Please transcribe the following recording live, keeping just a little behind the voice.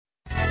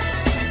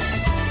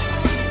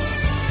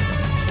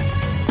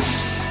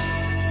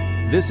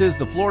This is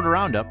the Florida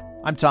Roundup.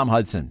 I'm Tom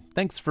Hudson.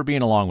 Thanks for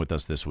being along with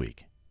us this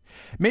week.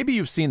 Maybe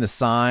you've seen the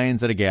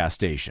signs at a gas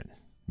station.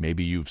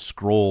 Maybe you've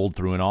scrolled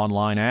through an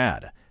online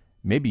ad.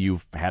 Maybe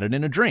you've had it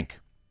in a drink.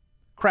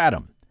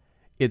 Kratom.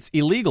 It's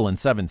illegal in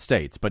 7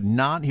 states, but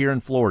not here in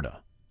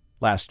Florida.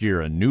 Last year,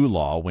 a new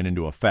law went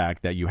into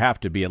effect that you have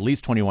to be at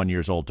least 21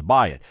 years old to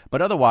buy it,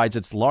 but otherwise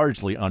it's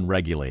largely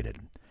unregulated.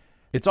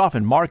 It's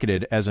often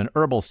marketed as an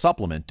herbal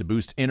supplement to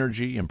boost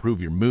energy, improve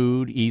your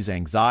mood, ease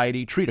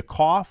anxiety, treat a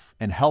cough,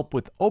 and help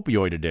with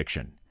opioid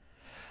addiction.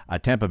 A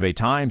Tampa Bay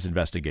Times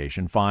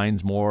investigation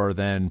finds more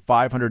than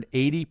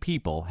 580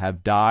 people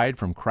have died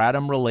from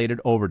kratom-related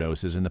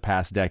overdoses in the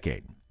past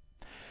decade.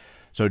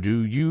 So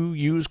do you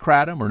use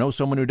kratom or know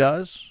someone who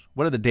does?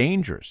 What are the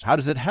dangers? How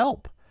does it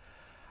help?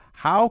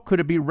 How could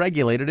it be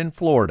regulated in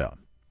Florida?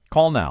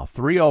 Call now,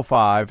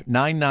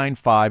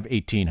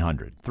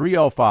 305-995-1800,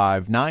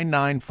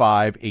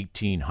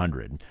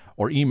 305-995-1800,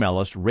 or email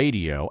us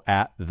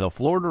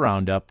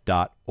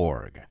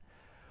radio@thefloridaroundup.org.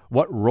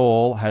 What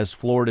role has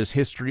Florida's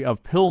history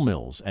of pill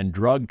mills and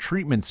drug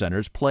treatment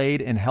centers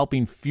played in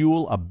helping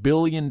fuel a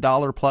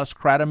billion-dollar-plus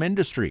kratom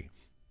industry?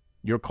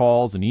 Your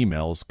calls and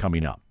emails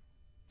coming up.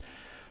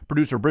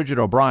 Producer Bridget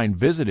O'Brien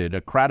visited a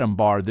kratom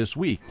bar this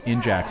week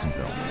in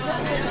Jacksonville.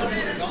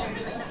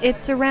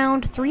 It's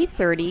around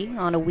 3:30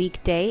 on a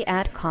weekday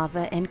at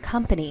Kava &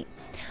 Company,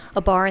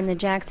 a bar in the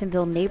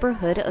Jacksonville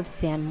neighborhood of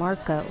San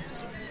Marco.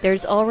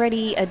 There's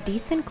already a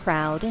decent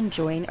crowd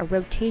enjoying a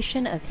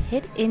rotation of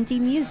hit indie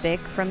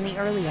music from the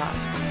early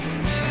aughts.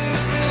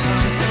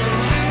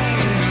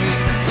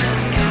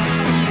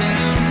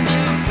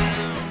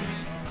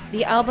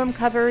 The album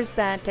covers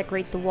that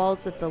decorate the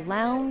walls of the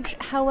lounge,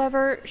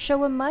 however,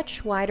 show a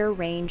much wider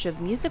range of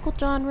musical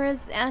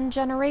genres and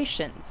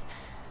generations,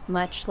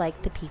 much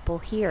like the people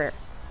here.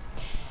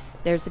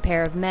 There's a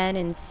pair of men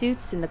in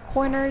suits in the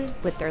corner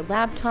with their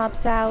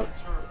laptops out.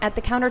 At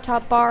the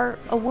countertop bar,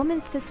 a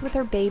woman sits with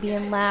her baby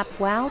in lap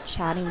while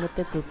chatting with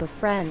a group of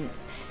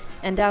friends.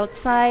 And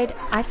outside,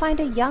 I find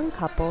a young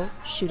couple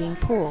shooting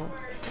pool.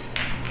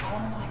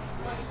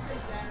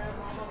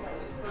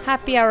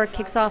 Happy hour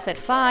kicks off at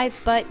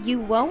 5, but you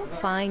won't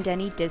find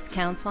any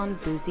discounts on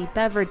boozy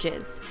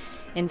beverages.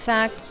 In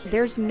fact,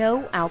 there's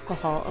no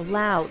alcohol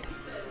allowed.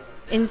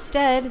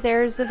 Instead,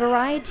 there's a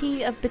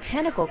variety of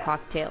botanical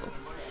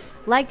cocktails,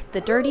 like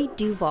the Dirty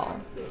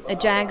Duval, a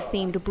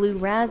Jags-themed blue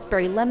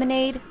raspberry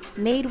lemonade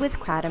made with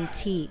kratom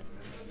tea.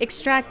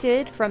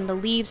 Extracted from the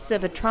leaves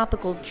of a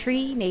tropical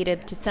tree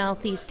native to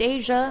Southeast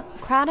Asia,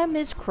 kratom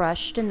is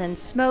crushed and then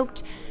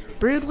smoked,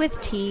 brewed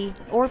with tea,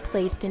 or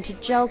placed into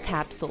gel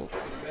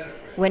capsules.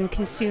 When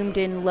consumed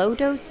in low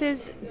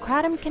doses,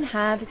 kratom can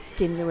have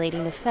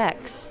stimulating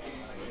effects.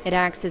 It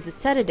acts as a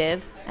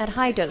sedative at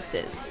high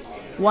doses.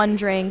 One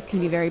drink can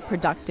be very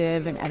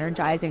productive and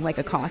energizing, like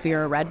a coffee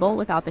or a Red Bull,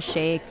 without the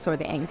shakes or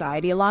the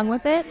anxiety along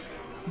with it.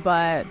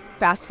 But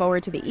fast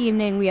forward to the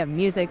evening, we have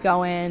music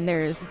going,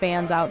 there's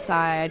bands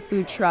outside,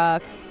 food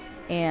truck,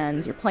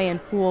 and you're playing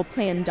pool,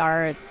 playing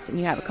darts, and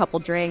you have a couple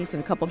drinks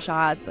and a couple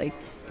shots. Like,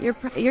 you're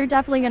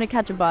definitely going to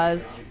catch a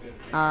buzz.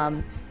 You're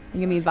going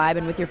to be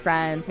vibing with your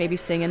friends, maybe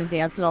singing and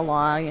dancing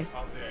along.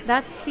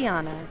 That's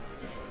Sienna.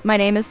 My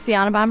name is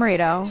Sienna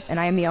Bomarito, and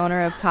I am the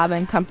owner of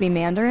Kava & Company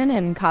Mandarin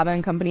and Kava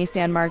 & Company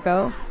San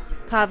Marco.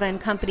 Kava &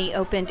 Company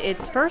opened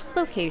its first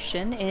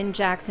location in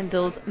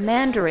Jacksonville's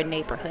Mandarin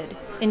neighborhood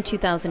in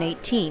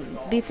 2018,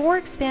 before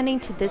expanding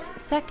to this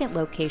second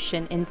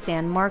location in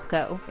San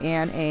Marco.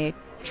 And a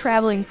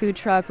traveling food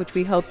truck, which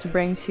we hope to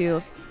bring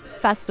to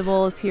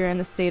festivals here in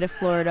the state of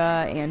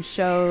Florida and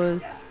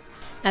shows.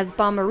 As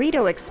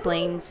Bomarito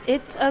explains,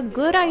 it's a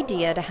good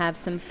idea to have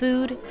some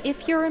food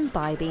if you're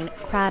imbibing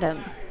kratom.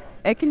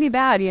 It can be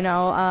bad, you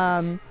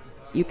know.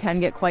 You can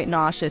get quite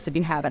nauseous if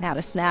you haven't had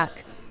a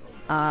snack,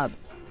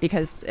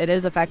 because it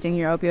is affecting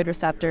your opioid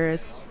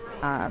receptors.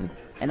 And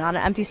on an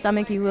empty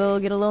stomach, you will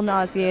get a little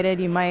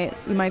nauseated. You might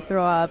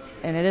throw up,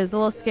 and it is a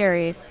little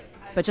scary.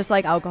 But just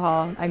like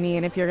alcohol, I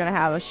mean, if you're gonna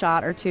have a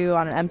shot or two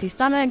on an empty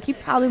stomach, you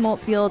probably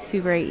won't feel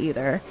too great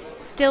either.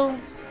 Still,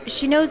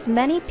 she knows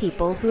many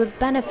people who have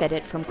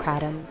benefited from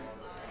kratom.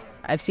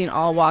 I've seen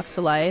all walks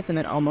of life and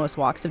then almost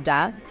walks of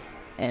death,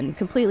 and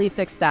completely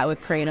fixed that with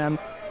kratom.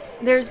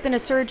 There's been a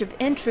surge of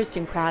interest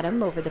in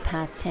kratom over the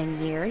past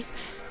 10 years.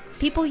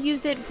 People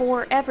use it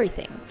for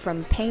everything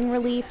from pain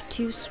relief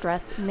to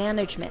stress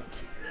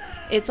management.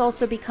 It's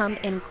also become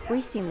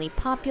increasingly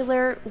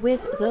popular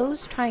with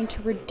those trying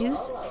to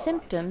reduce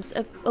symptoms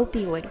of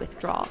opioid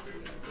withdrawal.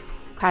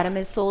 Kratom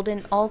is sold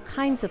in all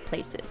kinds of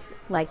places,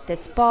 like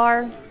this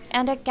bar,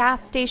 and at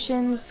gas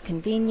stations,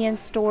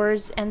 convenience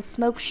stores, and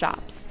smoke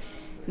shops,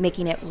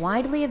 making it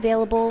widely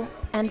available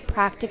and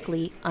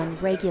practically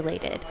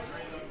unregulated.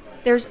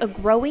 There's a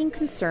growing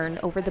concern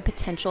over the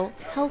potential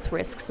health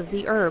risks of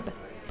the herb,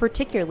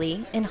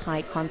 particularly in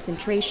high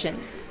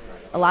concentrations.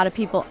 A lot of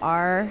people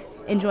are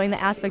enjoying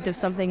the aspect of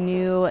something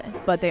new,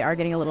 but they are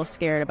getting a little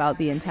scared about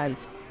the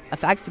intense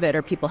effects of it,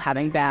 or people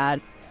having bad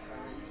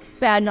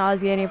bad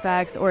nauseating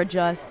effects or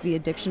just the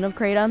addiction of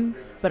kratom.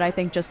 But I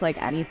think just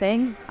like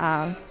anything,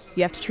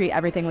 you have to treat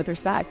everything with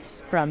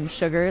respect, from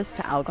sugars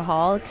to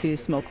alcohol to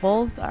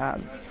smokables,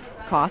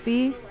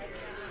 coffee,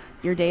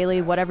 your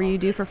daily, whatever you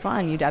do for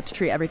fun. You'd have to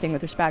treat everything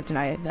with respect, and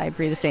I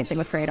agree the same thing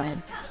with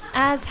kratom.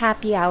 As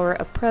happy hour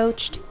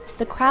approached,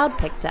 the crowd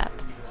picked up,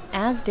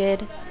 as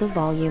did the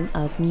volume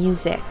of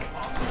music.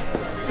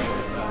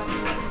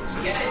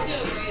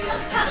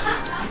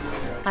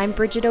 I'm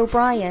Bridget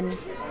O'Brien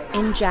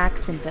in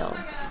Jacksonville.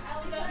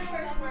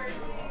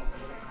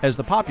 As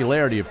the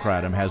popularity of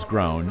kratom has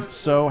grown,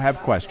 so have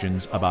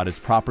questions about its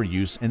proper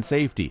use and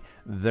safety.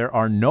 There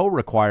are no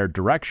required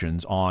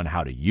directions on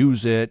how to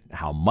use it,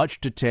 how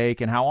much to take,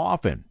 and how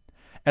often.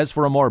 As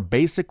for a more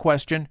basic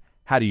question,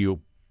 how do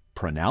you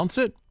pronounce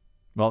it?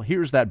 Well,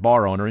 here's that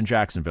bar owner in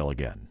Jacksonville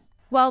again.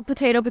 Well,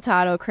 potato,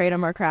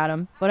 kratom or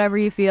kratom, whatever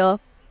you feel.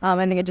 I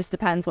think it just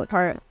depends what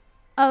part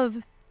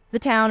of the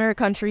town or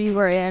country you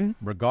were in.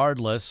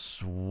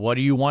 Regardless, what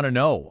do you want to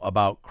know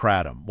about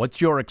kratom?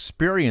 What's your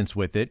experience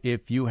with it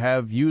if you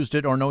have used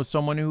it or know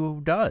someone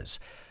who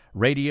does?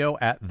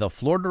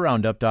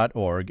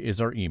 radio@thefloridaroundup.org is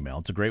our email.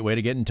 It's a great way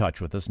to get in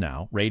touch with us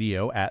now.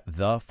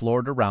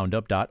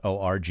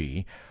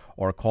 radio@thefloridaroundup.org,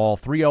 or call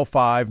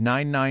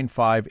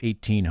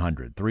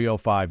 305-995-1800.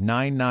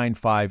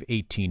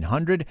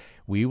 305-995-1800.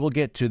 We will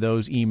get to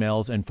those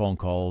emails and phone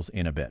calls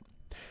in a bit.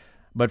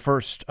 But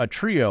first, a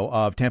trio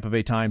of Tampa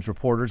Bay Times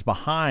reporters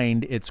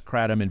behind its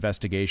kratom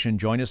investigation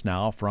join us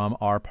now from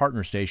our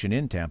partner station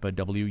in Tampa,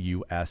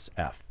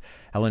 WUSF.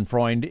 Helen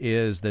Freund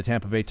is the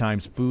Tampa Bay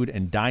Times food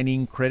and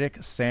dining critic.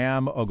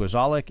 Sam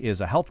Ogozalik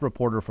is a health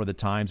reporter for the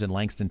Times, and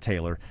Langston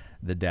Taylor,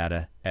 the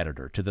data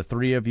editor. To the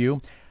three of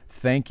you,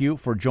 thank you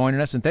for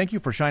joining us, and thank you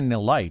for shining a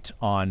light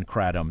on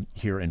kratom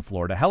here in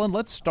Florida. Helen,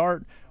 let's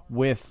start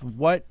with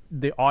what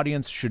the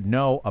audience should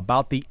know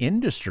about the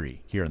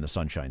industry here in the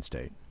Sunshine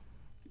State.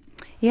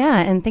 Yeah,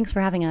 and thanks for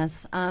having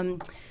us.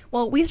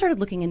 Well, we started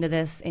looking into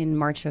this in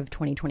March of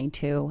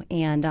 2022,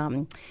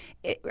 and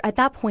at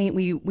that point,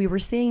 we were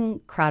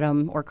seeing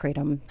kratom, or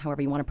kratom,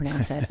 however you want to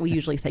pronounce it. We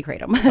usually say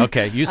kratom.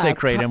 Okay, you say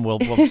kratom,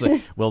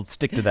 we'll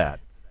stick to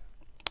that.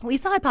 We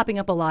saw it popping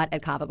up a lot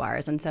at Kava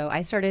Bars, and so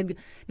I started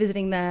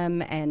visiting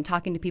them and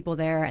talking to people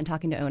there and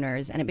talking to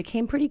owners, and it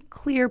became pretty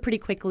clear pretty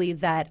quickly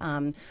that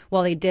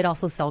while they did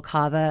also sell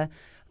kava,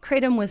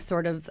 kratom was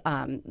sort of,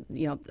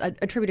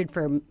 attributed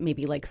for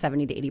maybe like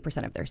 70 to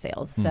 80% of their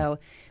sales. So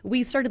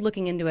we started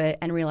looking into it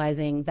and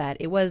realizing that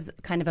it was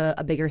kind of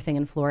a bigger thing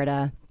in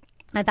Florida.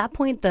 At that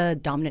point, the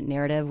dominant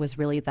narrative was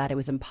really that it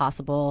was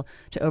impossible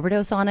to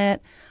overdose on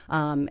it.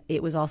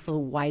 It was also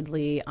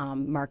widely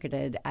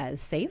marketed as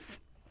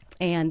safe.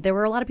 And there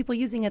were a lot of people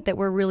using it that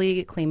were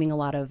really claiming a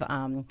lot of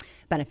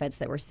benefits,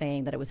 that were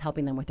saying that it was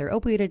helping them with their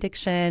opioid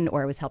addiction,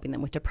 or it was helping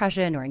them with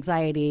depression or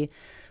anxiety.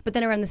 But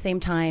then around the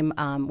same time,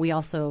 we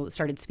also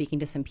started speaking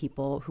to some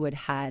people who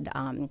had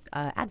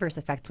adverse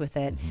effects with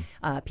it,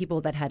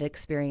 people that had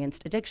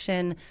experienced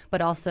addiction,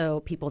 but also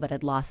people that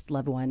had lost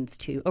loved ones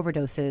to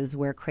overdoses,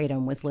 where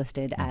kratom was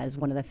listed as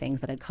one of the things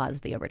that had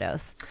caused the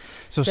overdose.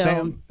 So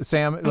Sam,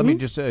 let me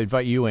just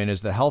invite you in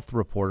as the health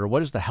reporter. What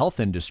does the health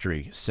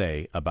industry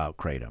say about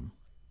kratom?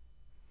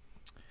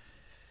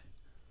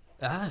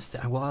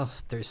 Well,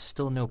 there's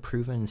still no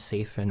proven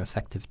safe and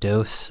effective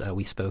dose.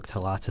 We spoke to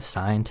lots of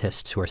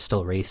scientists who are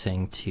still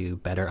racing to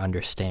better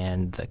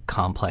understand the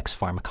complex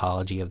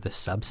pharmacology of this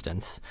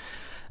substance.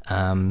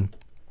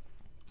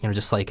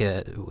 Just like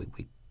it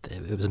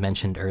was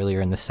mentioned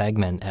earlier in the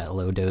segment, at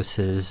low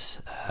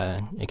doses,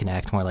 it can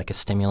act more like a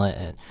stimulant.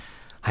 At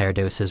higher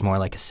doses, more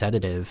like a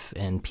sedative,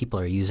 and people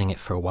are using it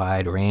for a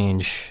wide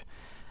range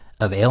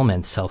of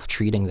ailments,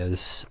 self-treating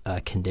those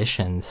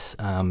conditions.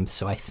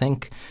 So I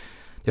think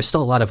there's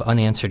still a lot of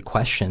unanswered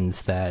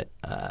questions that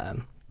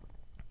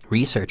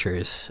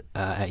researchers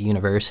at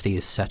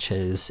universities such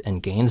as in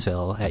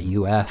Gainesville at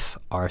UF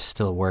are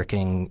still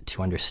working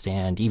to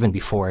understand, even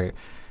before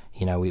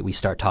we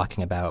start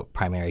talking about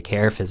primary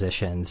care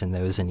physicians and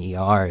those in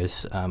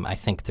ERs. I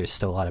think there's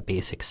still a lot of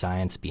basic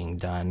science being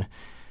done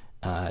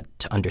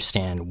to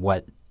understand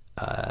what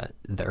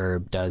the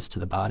herb does to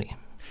the body.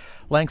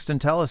 Langston,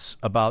 tell us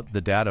about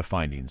the data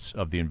findings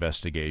of the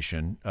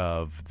investigation,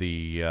 of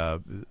the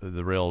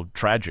real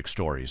tragic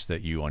stories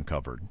that you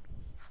uncovered.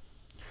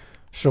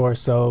 Sure.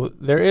 So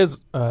there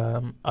is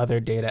other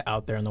data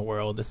out there in the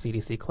world. The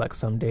CDC collects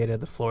some data.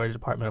 The Florida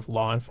Department of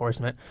Law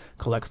Enforcement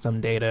collects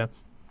some data.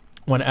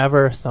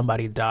 Whenever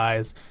somebody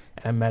dies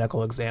and a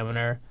medical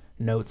examiner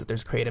notes that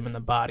there's kratom in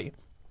the body,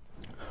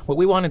 what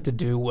we wanted to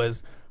do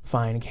was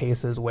find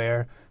cases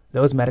where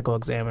those medical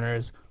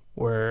examiners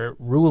were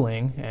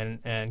ruling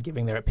and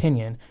giving their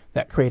opinion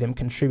that kratom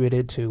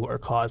contributed to or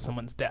caused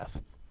someone's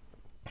death.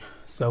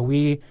 So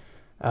we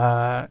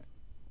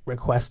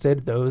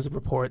requested those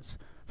reports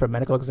from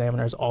medical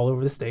examiners all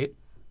over the state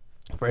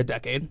for a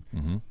decade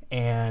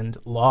and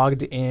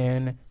logged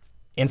in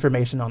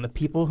information on the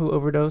people who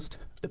overdosed,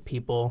 the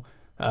people's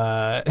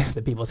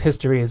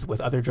histories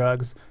with other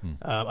drugs,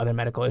 other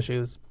medical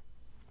issues.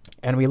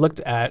 and we looked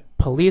at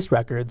police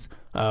records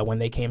when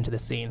they came to the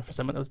scene for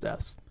some of those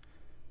deaths.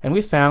 And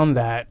we found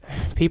that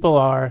people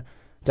are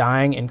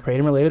dying in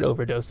kratom-related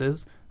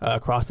overdoses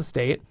across the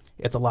state.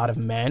 It's a lot of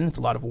men. It's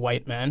a lot of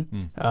white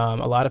men,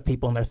 a lot of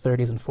people in their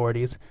 30s and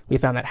 40s. We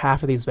found that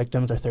half of these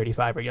victims are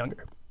 35 or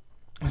younger.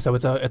 So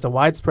it's a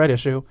widespread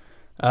issue,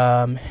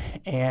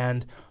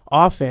 and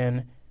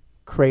often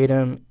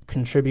kratom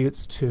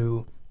contributes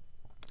to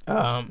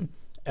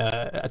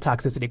a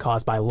toxicity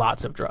caused by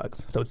lots of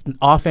drugs. So it's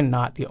often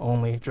not the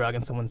only drug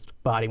in someone's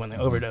body when they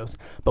overdose,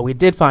 but we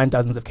did find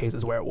dozens of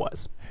cases where it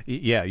was.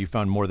 Yeah, you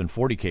found more than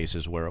 40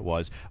 cases where it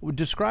was.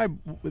 Describe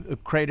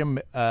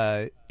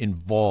kratom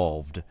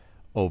involved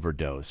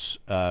overdose.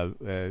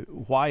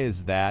 Why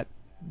is that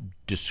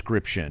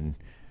description,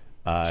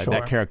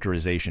 that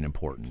characterization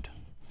important?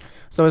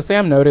 So as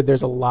Sam noted,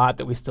 there's a lot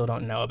that we still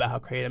don't know about how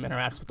kratom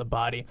interacts with the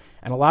body,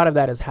 and a lot of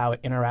that is how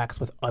it interacts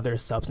with other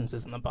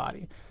substances in the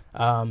body.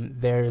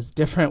 There's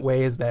different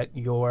ways that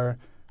your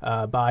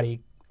body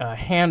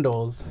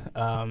handles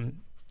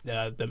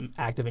the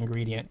active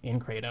ingredient in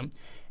kratom,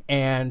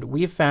 and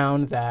we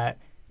found that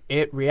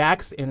it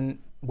reacts in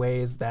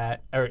ways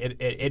that, or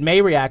it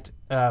may react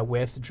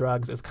with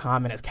drugs as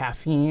common as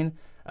caffeine,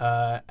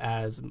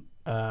 as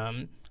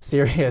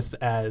serious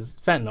as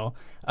fentanyl.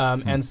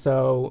 And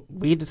so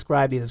we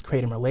describe these as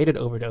kratom-related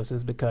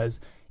overdoses because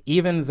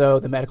even though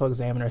the medical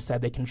examiner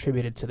said they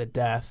contributed to the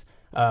death,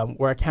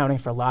 we're accounting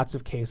for lots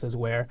of cases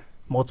where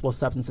multiple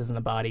substances in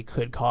the body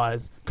could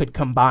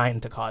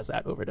combine to cause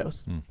that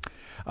overdose.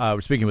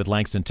 We're speaking with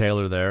Langston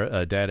Taylor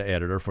there, data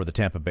editor for the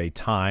Tampa Bay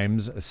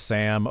Times.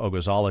 Sam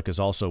Ogozalik is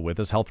also with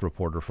us, health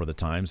reporter for the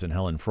Times, and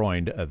Helen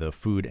Freund, the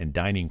food and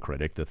dining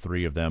critic. The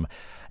three of them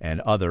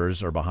and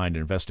others are behind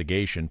an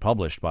investigation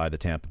published by the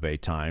Tampa Bay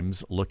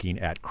Times looking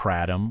at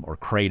kratom or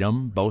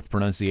kratom. Both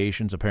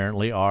pronunciations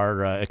apparently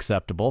are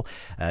acceptable.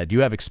 Do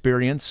you have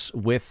experience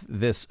with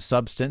this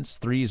substance?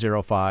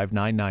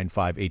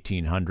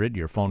 305-995-1800.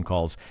 Your phone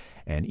calls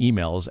and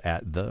emails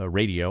at the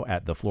radio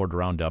at the Florida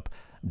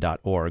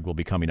Roundup.org will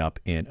be coming up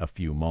in a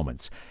few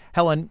moments.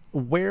 Helen,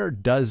 where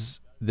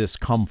does this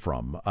come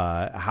from?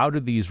 How do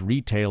these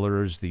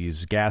retailers,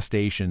 these gas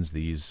stations,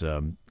 these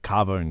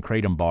Kava and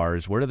kratom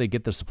bars, where do they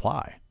get the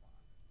supply?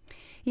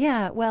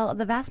 Yeah, well,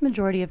 the vast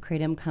majority of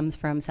kratom comes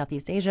from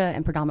Southeast Asia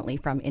and predominantly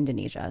from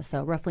Indonesia.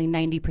 So roughly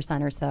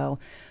 90% or so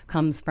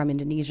comes from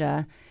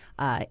Indonesia.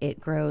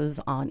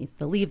 It's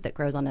the leaf that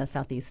grows on a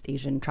Southeast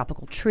Asian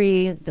tropical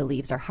tree. The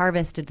leaves are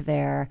harvested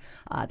there.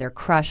 They're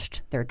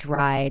crushed, they're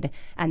dried,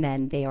 and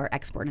then they are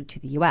exported to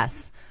the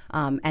U.S.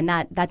 And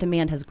that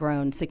demand has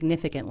grown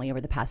significantly over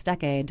the past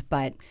decade.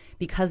 But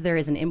because there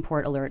is an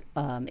import alert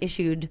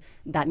issued,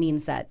 that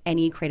means that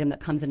any kratom that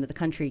comes into the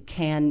country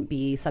can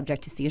be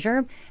subject to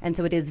seizure. And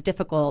so it is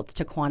difficult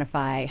to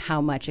quantify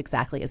how much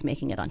exactly is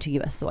making it onto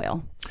U.S.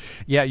 soil.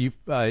 Yeah,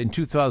 in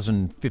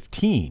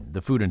 2015,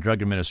 the Food and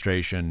Drug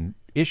Administration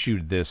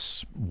issued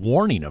this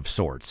warning of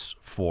sorts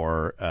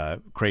for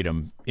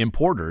kratom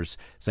importers,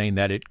 saying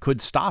that it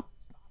could stop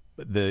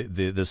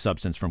the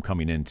substance from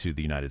coming into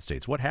the United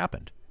States. What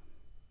happened?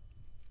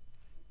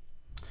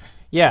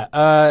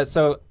 Yeah,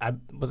 so it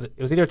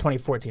was either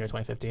 2014 or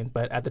 2015,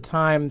 but at the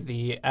time,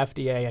 the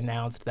FDA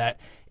announced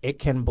that it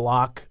can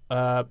block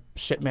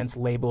shipments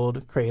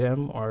labeled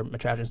kratom or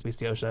metragenous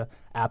speciosa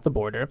at the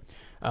border,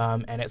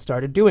 and it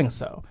started doing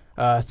so.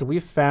 So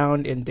we've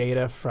found in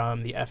data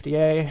from the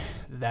FDA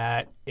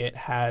that it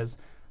has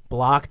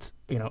blocked,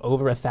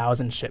 over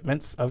 1,000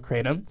 shipments of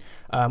kratom.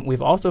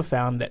 We've also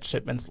found that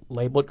shipments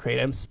labeled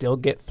kratom still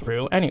get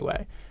through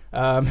anyway.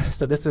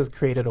 So this has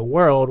created a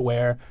world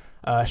where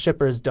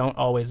shippers don't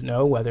always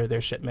know whether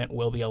their shipment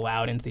will be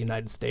allowed into the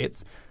United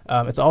States.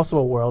 It's also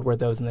a world where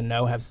those in the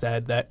know have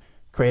said that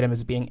kratom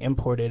is being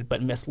imported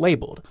but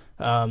mislabeled.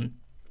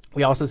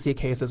 We also see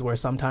cases where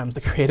sometimes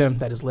the kratom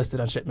that is listed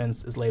on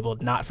shipments is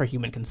labeled not for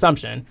human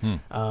consumption,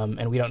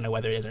 and we don't know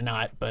whether it is or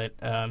not. But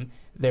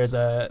there's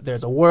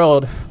a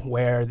world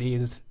where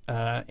these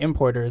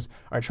importers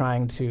are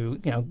trying to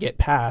get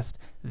past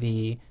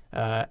the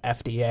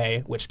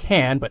FDA, which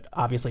can, but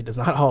obviously does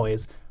not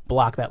always,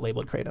 block that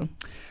labeled kratom.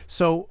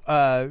 So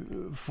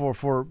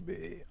for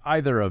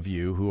either of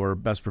you who are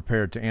best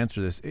prepared to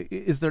answer this,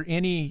 is there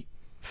any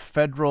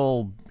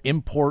federal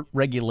import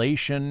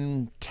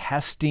regulation,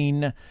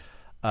 testing,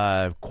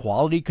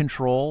 quality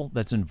control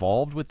that's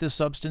involved with this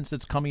substance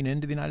that's coming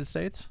into the United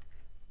States?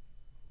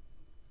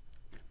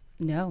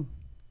 No,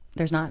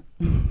 there's not.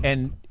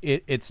 And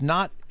it's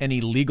not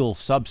any legal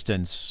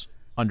substance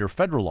under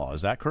federal law,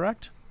 is that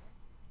correct?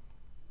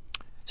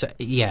 So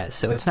yeah,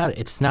 so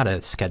it's not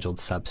a scheduled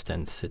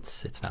substance.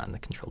 It's not in the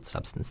Controlled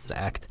Substances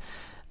Act.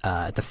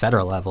 at the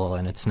federal level,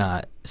 and it's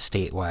not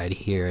statewide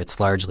here. It's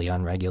largely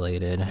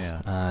unregulated.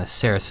 Yeah.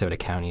 Sarasota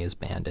County has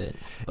banned it.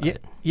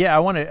 Yeah. I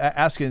want to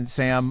ask you,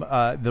 Sam,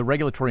 the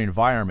regulatory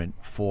environment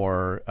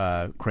for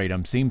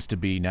kratom seems to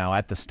be now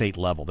at the state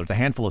level. There's a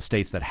handful of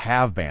states that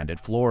have banned it.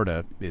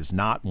 Florida is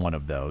not one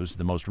of those.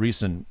 The most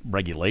recent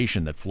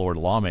regulation that Florida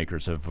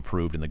lawmakers have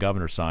approved and the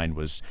governor signed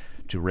was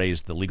to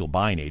raise the legal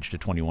buying age to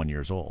 21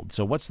 years old.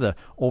 So what's the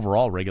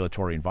overall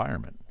regulatory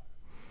environment?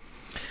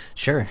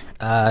 Sure.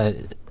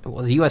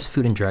 Well, the U.S.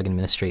 Food and Drug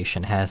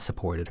Administration has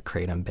supported a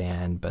kratom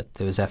ban, but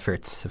those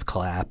efforts have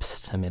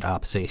collapsed amid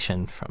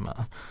opposition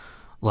from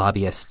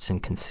lobbyists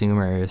and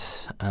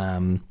consumers.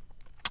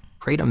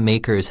 Kratom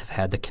makers have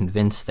had to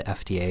convince the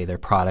FDA their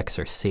products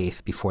are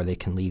safe before they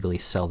can legally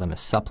sell them as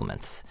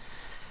supplements.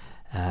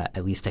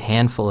 At least a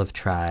handful have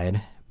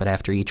tried, but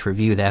after each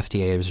review, the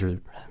FDA has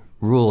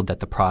ruled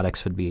that the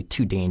products would be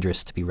too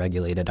dangerous to be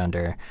regulated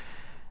under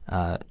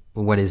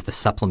what is the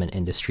supplement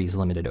industry's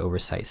limited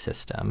oversight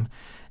system.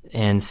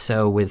 And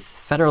so with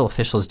federal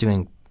officials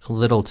doing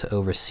little to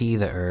oversee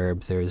the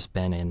herb, there's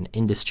been an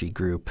industry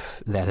group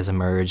that has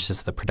emerged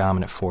as the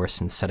predominant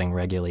force in setting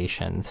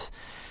regulations.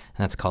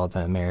 And that's called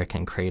the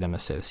American Kratom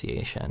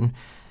Association.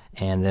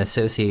 And the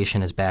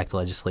association has backed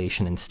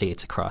legislation in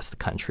states across the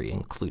country,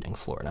 including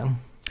Florida.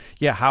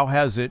 Yeah, how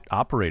has it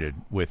operated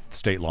with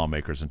state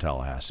lawmakers in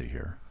Tallahassee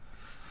here?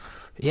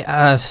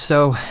 Yeah,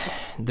 so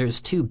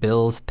there's 2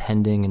 bills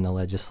pending in the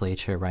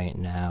legislature right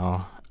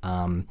now.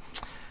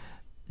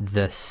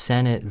 The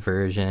Senate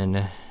version,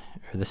 or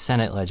the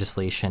Senate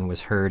legislation,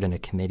 was heard in a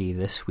committee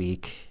this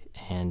week,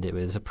 and it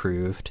was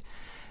approved,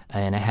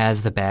 and it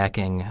has the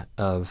backing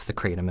of the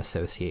Kratom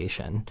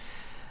Association.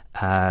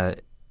 The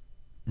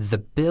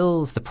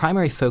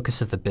primary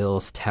focus of the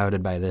bills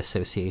touted by the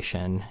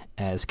association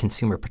as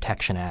consumer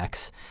protection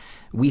acts,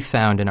 we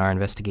found in our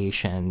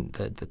investigation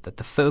that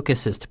the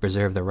focus is to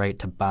preserve the right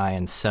to buy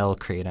and sell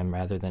kratom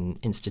rather than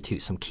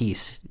institute some key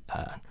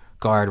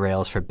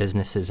guardrails for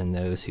businesses and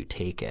those who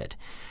take it.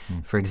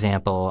 For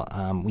example,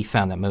 we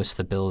found that most of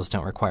the bills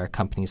don't require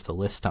companies to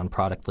list on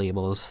product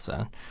labels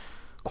the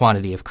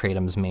quantity of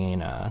kratom's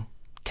main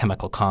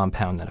chemical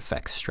compound that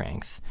affects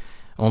strength.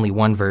 Only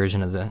one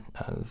version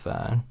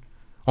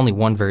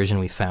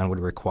we found would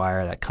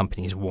require that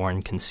companies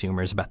warn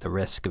consumers about the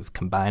risk of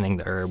combining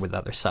the herb with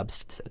other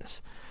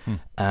substances.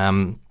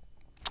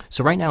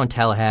 So right now in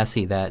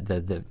Tallahassee, that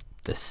the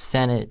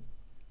Senate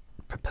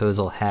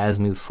proposal has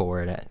moved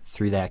forward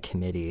through that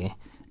committee,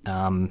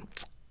 and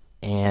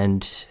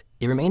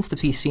it remains to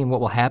be seen what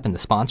will happen. The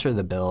sponsor of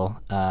the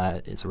bill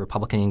is a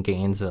Republican in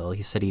Gainesville.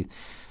 He said he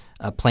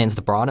plans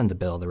to broaden the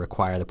bill to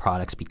require the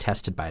products be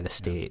tested by the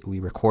state. We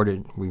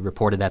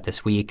reported that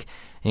this week,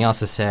 and he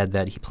also said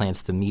that he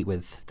plans to meet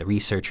with the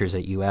researchers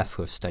at UF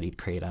who have studied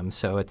kratom.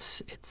 So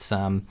it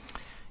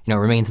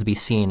remains to be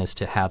seen as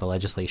to how the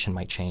legislation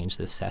might change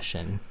this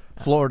session.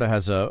 Florida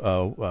has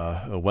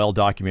a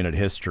well-documented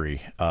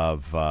history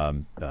of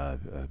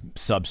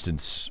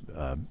substance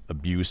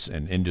abuse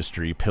and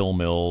industry, pill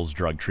mills,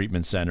 drug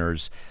treatment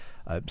centers.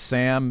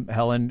 Sam,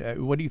 Helen,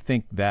 what do you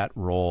think that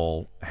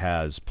role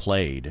has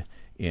played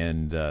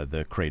in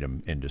the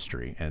kratom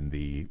industry and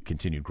the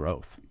continued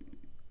growth?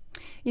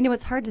 You know,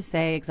 it's hard to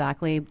say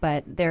exactly,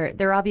 but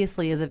there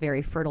obviously is a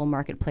very fertile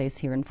marketplace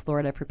here in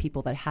Florida for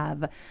people that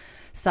have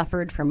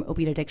suffered from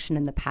opiate addiction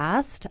in the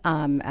past,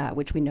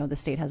 which we know the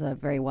state has a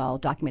very well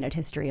documented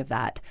history of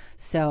that.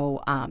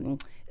 So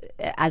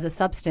as a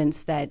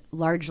substance that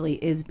largely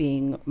is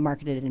being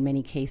marketed in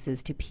many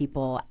cases to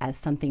people as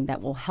something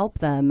that will help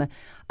them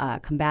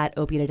combat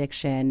opiate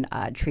addiction,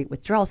 treat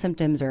withdrawal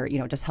symptoms, or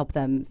just help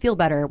them feel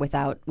better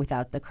without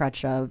the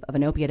crutch of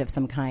an opiate of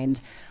some kind.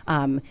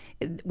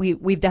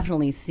 We've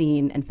definitely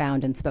seen and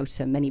found and spoke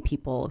to many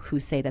people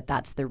who say that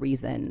that's the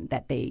reason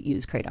that they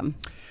use kratom.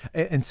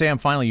 And Sam,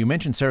 finally, you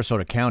mentioned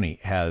Sarasota County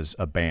has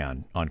a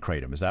ban on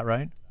kratom. Is that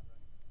right?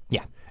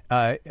 Yeah.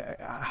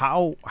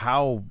 How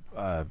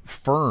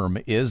firm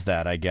is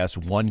that? I guess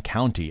one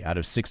county out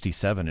of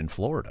 67 in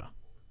Florida.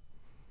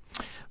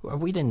 Well,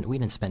 we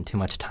didn't spend too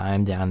much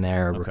time down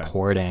there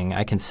reporting.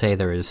 I can say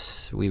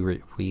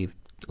we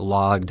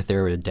logged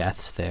there were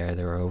deaths there.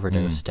 There were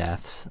overdose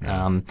deaths.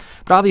 But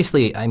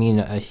obviously, I mean,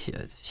 a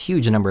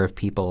huge number of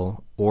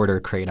people order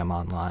kratom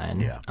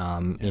online. It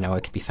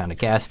can be found at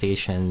gas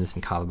stations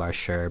and Kava Bar,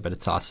 sure, but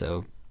it's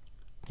also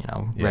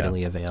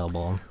readily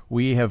available.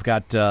 We have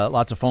got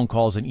lots of phone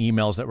calls and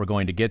emails that we're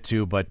going to get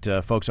to, but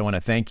folks, I want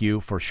to thank you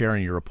for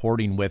sharing your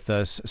reporting with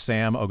us.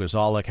 Sam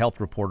Oguzalik, health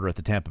reporter at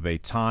the Tampa Bay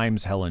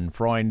Times, Helen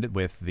Freund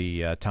with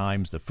the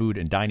Times, the food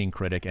and dining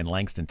critic, and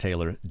Langston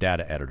Taylor,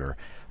 data editor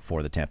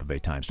for the Tampa Bay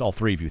Times. To all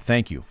three of you,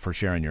 thank you for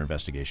sharing your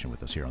investigation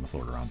with us here on the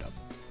Florida Roundup.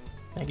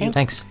 Thank you.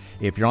 Thanks.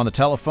 If you're on the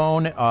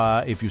telephone,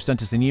 if you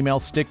sent us an email,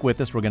 stick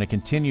with us. We're going to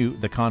continue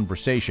the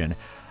conversation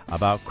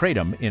about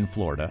kratom in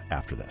Florida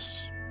after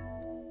this.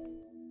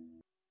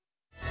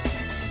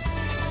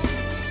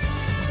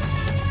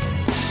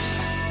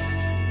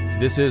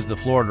 This is the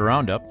Florida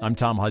Roundup. I'm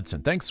Tom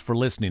Hudson. Thanks for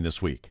listening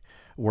this week.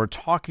 We're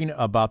talking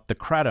about the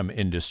kratom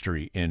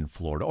industry in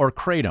Florida, or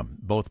kratom.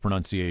 Both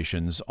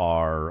pronunciations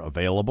are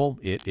available.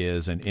 It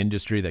is an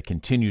industry that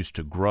continues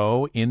to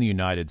grow in the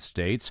United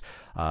States.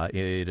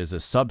 It is a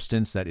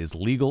substance that is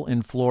legal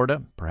in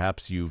Florida.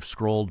 Perhaps you've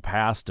scrolled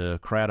past a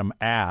kratom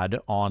ad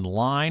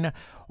online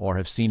or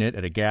have seen it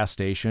at a gas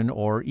station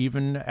or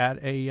even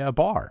at a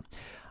bar.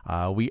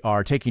 We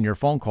are taking your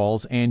phone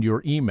calls and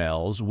your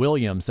emails.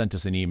 William sent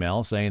us an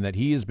email saying that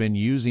he has been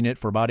using it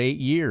for about 8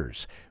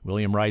 years.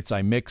 William writes,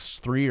 I mix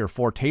 3 or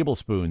 4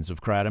 tablespoons of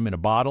kratom in a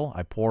bottle.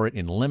 I pour it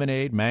in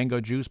lemonade, mango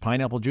juice,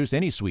 pineapple juice,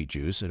 any sweet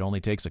juice. It only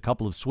takes a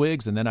couple of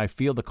swigs, and then I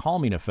feel the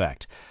calming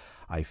effect.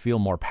 I feel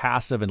more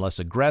passive and less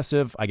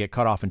aggressive. I get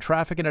cut off in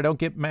traffic, and I don't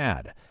get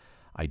mad.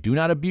 I do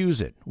not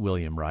abuse it,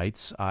 William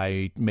writes.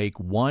 I make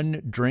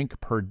 1 drink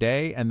per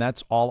day, and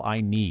that's all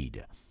I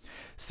need.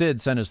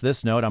 Sid sent us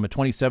this note. I'm a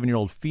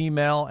 27-year-old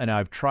female, and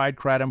I've tried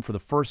kratom for the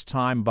first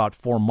time about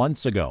 4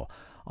 months ago.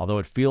 Although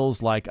it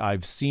feels like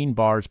I've seen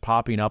bars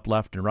popping up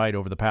left and right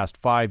over the past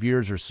 5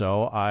 years or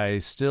so, I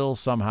still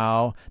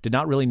somehow did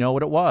not really know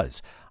what it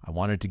was. I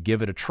wanted to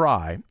give it a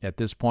try. At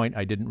this point,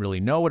 I didn't really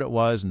know what it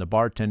was, and the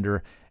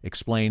bartender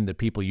explained that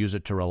people use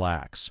it to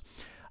relax.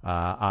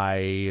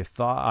 I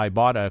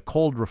bought a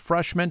cold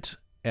refreshment,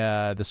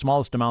 the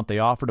smallest amount they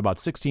offered, about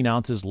 16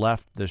 ounces,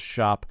 left the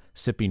shop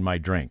sipping my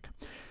drink.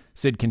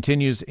 Sid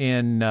continues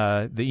in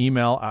the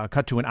email,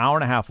 cut to an hour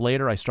and a half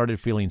later, I started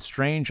feeling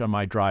strange on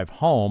my drive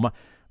home.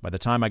 By the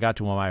time I got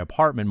to my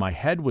apartment, my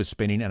head was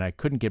spinning and I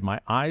couldn't get my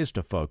eyes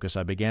to focus.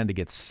 I began to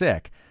get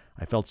sick.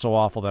 I felt so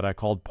awful that I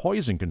called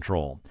Poison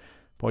Control.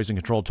 Poison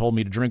Control told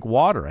me to drink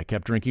water. I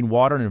kept drinking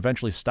water and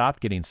eventually stopped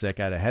getting sick.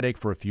 I had a headache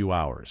for a few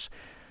hours.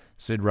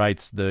 Sid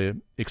writes,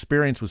 the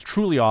experience was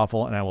truly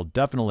awful and I will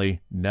definitely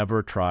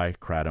never try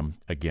kratom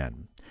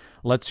again.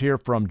 Let's hear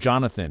from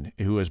Jonathan,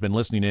 who has been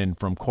listening in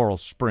from Coral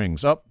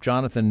Springs. Oh,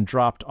 Jonathan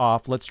dropped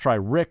off. Let's try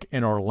Rick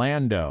in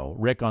Orlando.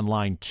 Rick on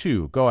line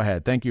 2. Go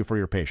ahead. Thank you for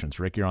your patience.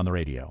 Rick, you're on the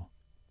radio.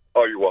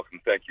 Oh, you're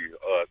welcome. Thank you.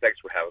 Thanks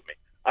for having me.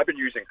 I've been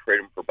using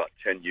kratom for about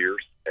 10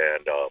 years,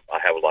 and I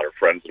have a lot of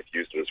friends that have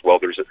used it as well.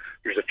 There's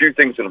a few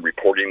things in the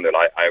reporting that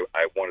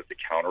I wanted to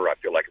counter. I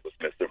feel like it was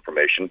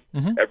misinformation.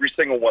 Mm-hmm. Every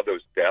single one of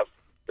those deaths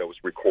that was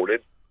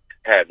recorded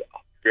had a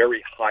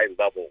very high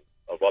level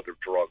of other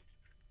drugs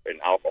and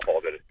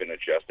alcohol that has been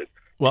ingested.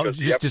 Well,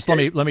 just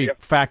let me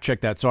fact check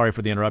that. Sorry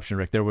for the interruption,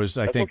 Rick. There was,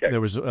 there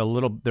was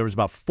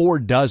about 4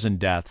 dozen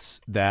deaths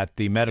that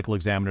the medical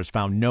examiners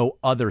found no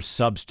other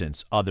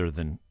substance other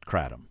than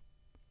kratom.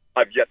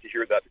 I've yet to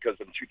hear that because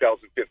in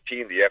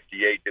 2015, the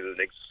FDA did an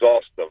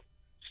exhaustive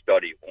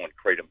study on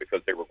kratom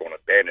because they were going to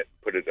ban it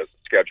and put it as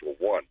a Schedule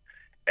 1.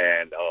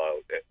 And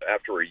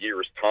after a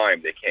year's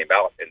time, they came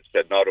out and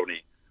said not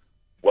only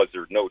was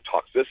there no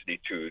toxicity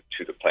to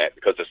the plant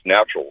because it's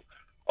natural,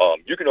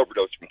 you can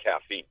overdose from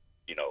caffeine,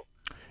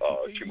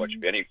 too much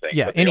of anything.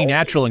 Yeah, any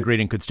natural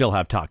ingredient could still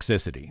have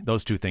toxicity.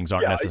 Those two things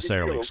aren't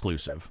necessarily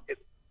exclusive.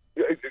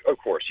 Of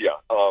course, yeah.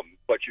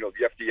 But,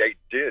 the FDA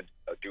did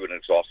do an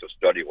exhaustive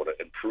study on it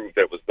and proved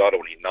that it was not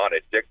only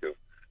non-addictive,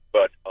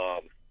 but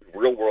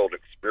real-world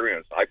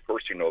experience. I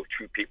personally know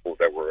 2 people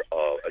that were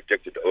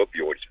addicted to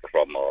opioids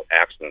from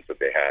accidents that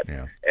they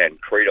had,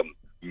 and kratom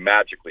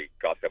magically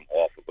got them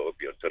off of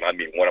opiates. And I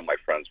mean, one of my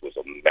friends was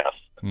a mess.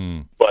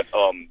 Mm. But,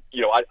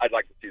 I'd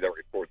like to see that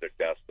report the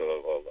deaths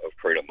of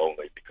kratom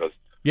only because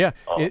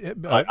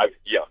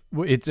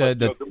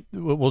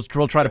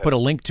we'll try to put a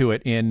link to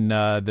it in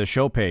the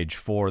show page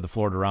for the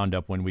Florida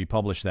Roundup when we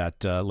publish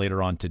that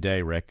later on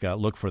today, Rick.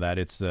 Look for that.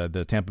 It's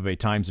the Tampa Bay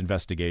Times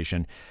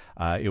investigation.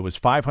 It was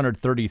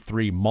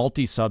 533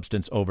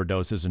 multi-substance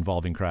overdoses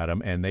involving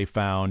kratom, and they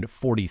found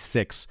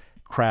 46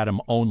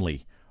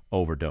 kratom-only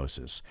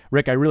overdoses.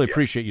 Rick, I really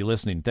appreciate you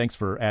listening. Thanks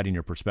for adding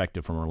your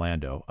perspective from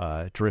Orlando.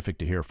 Terrific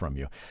to hear from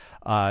you.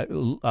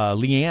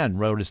 Leanne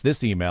wrote us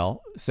this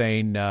email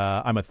saying,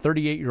 I'm a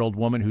 38-year-old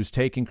woman who's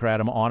taken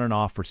kratom on and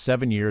off for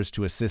 7 years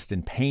to assist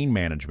in pain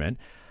management.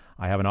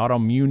 I have an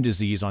autoimmune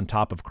disease on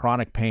top of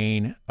chronic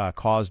pain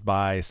caused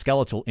by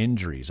skeletal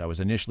injuries. I was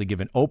initially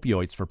given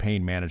opioids for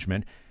pain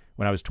management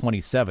when I was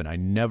 27. I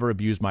never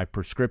abused my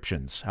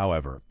prescriptions.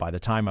 However, by the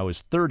time I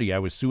was 30, I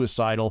was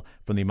suicidal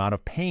from the amount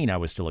of pain I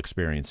was still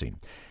experiencing.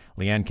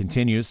 Leanne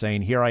continues,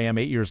 saying, here I am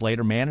 8 years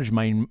later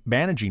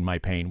managing my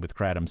pain with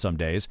kratom some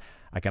days.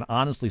 I can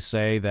honestly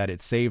say that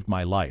it saved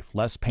my life.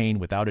 Less pain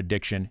without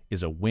addiction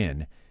is a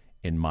win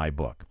in my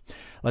book.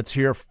 Let's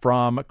hear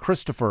from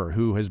Christopher,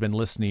 who has been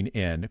listening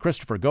in.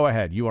 Christopher, go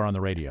ahead. You are on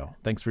the radio.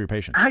 Thanks for your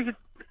patience.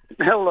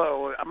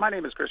 Hello. My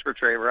name is Christopher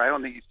Traver. I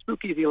own the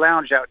Spookeasy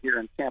Lounge out here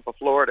in Tampa,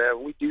 Florida.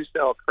 We do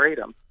sell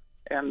kratom.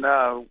 And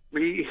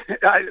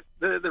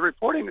the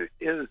reporting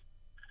is,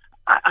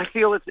 I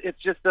feel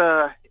it's just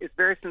it's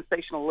very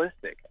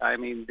sensationalistic. I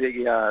mean,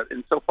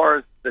 insofar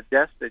as the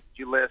deaths that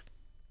you list,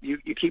 you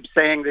keep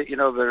saying that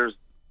there's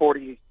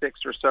 46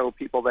 or so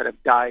people that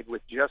have died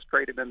with just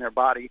kratom in their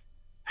body.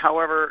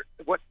 However,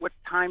 what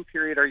time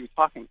period are you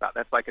talking about?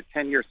 That's like a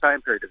 10-year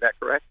time period. Is that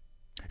correct?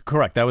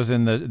 Correct. That was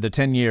in the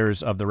 10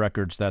 years of the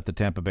records that the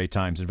Tampa Bay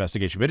Times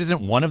investigation. But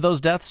isn't one of those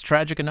deaths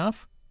tragic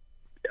enough?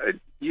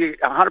 You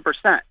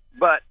 100%.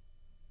 But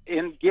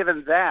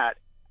given that,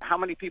 how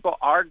many people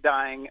are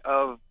dying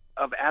of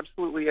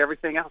absolutely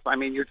everything else? I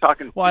mean, you're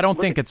talking. Well, I don't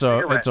think it's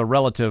a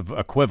relative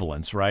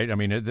equivalence, right? I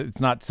mean,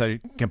 it's not, say,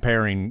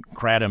 comparing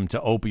kratom to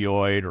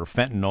opioid or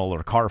fentanyl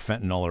or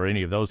carfentanil or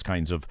any of those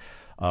kinds of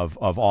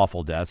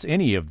awful deaths.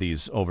 Any of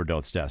these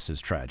overdose deaths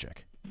is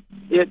tragic.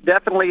 It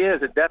definitely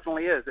is. It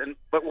definitely is.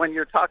 But when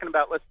you're talking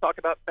about, let's talk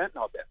about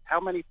fentanyl deaths. How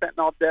many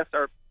fentanyl deaths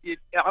are?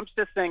 I'm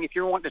just saying, if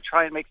you're wanting to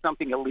try and make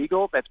something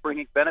illegal that's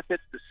bringing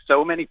benefits to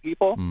so many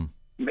people,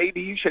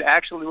 maybe you should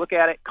actually look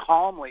at it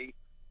calmly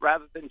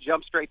rather than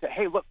jump straight to,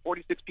 hey, look,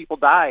 46 people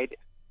died,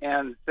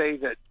 and say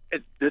that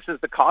this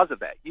is the cause of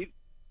that.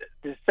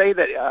 To say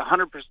that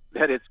 100%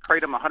 that it's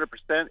kratom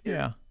 100%.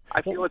 Yeah.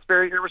 I feel it's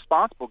very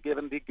irresponsible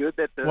given the good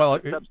that the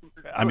substance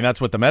is doing. I mean,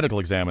 that's what the medical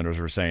examiners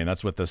were saying.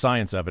 That's what the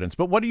science evidence.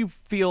 But what do you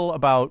feel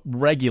about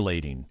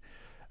regulating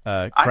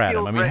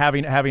kratom? I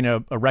mean, having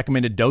a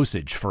recommended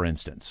dosage, for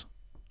instance.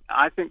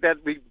 I think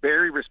that'd be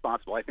very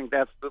responsible. I think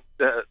that's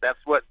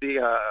what the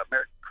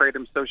American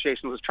Kratom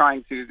Association was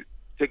trying to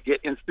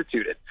get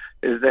instituted.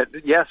 Is that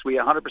yes, we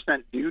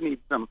 100% do need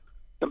some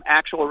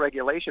actual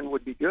regulation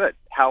would be good.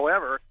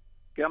 However,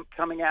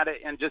 coming at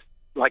it and just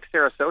like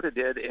Sarasota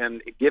did,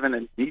 and given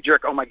a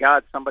knee-jerk, oh my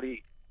God,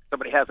 somebody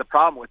has a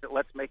problem with it,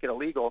 let's make it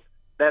illegal.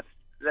 That's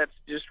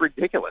just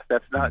ridiculous.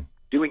 That's not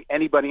doing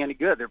anybody any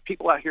good. There are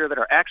people out here that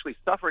are actually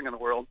suffering in the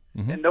world,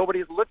 and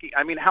nobody's looking.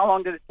 I mean, how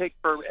long did it take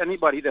for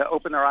anybody to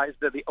open their eyes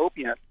to the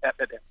opiate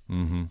epidemic,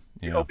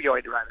 the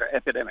opioid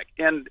epidemic?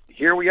 And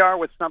here we are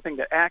with something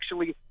that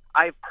actually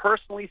I've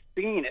personally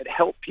seen it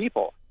help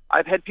people.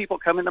 I've had people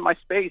come into my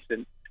space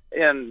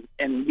and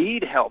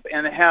need help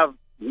and have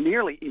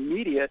nearly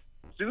immediate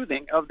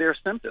soothing of their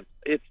symptoms.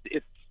 It's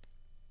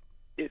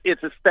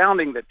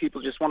astounding that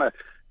people just want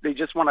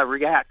to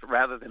react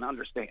rather than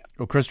understand.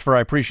 Well, Christopher,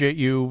 I appreciate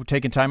you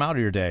taking time out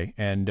of your day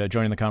and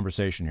joining the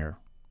conversation here.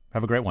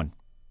 Have a great one.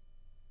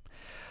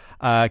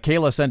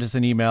 Kayla sent us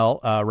an email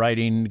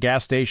writing,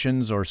 gas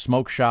stations or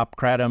smoke shop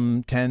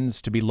kratom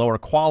tends to be lower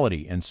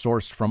quality and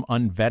sourced from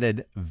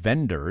unvetted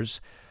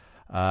vendors.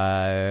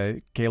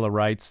 Kayla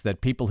writes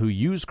that people who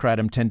use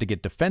kratom tend to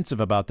get defensive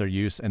about their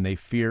use and they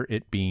fear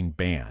it being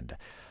banned.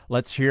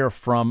 Let's hear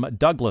from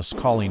Douglas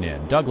calling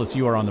in. Douglas,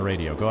 you are on the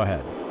radio. Go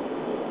ahead.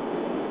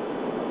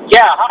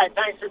 Yeah, hi.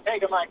 Thanks for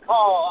taking my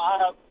call.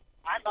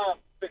 I'm a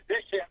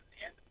physician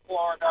in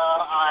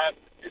Florida.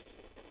 This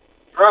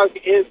drug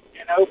is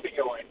an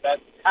opioid.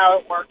 That's how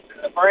it works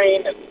in the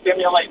brain. It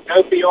stimulates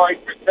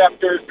opioid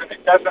receptors, and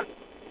it doesn't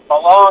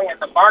belong in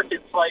the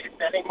marketplace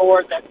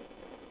anymore. That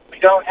we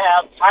don't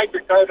have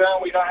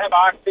hydrocodone, we don't have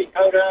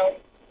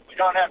oxycodone, we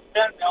don't have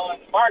fentanyl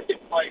in the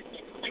marketplace.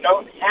 We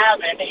don't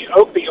have any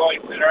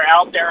opioids that are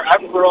out there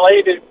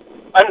unregulated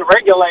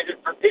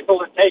for people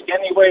to take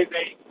any way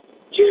they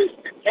choose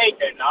to take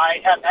it.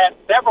 I have had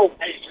several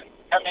patients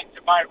come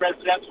into my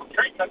residential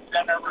treatment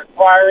center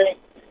requiring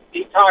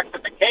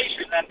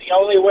detoxification, and the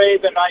only way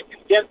that I can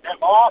get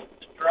them off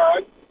the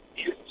drug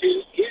is to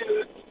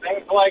use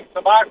things like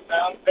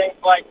Suboxone, things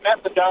like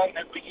methadone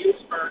that we use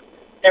for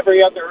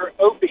every other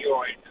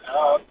opioid.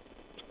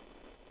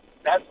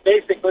 That's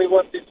basically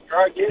what this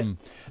drug is.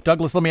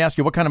 Douglas, let me ask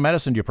you, what kind of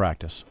medicine do you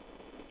practice?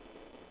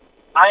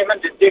 I'm an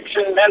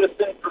addiction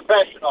medicine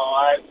professional.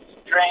 I'm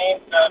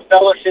trained,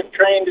 fellowship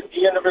trained at the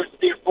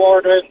University of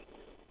Florida,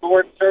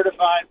 board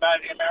certified by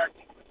the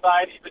American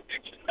Society of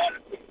Addiction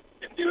Medicine.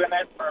 Been doing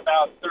it for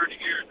about 30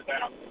 years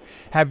now.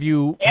 Have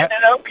you? And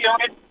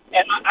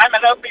I'm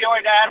an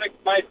opioid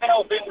addict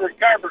myself in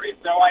recovery,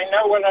 so I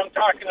know what I'm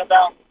talking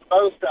about from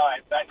both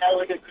sides. I know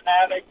it as an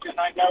addict, and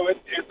I know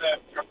it as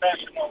a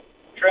professional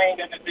trained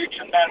in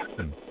addiction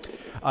medicine.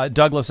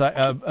 Douglas,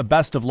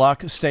 best of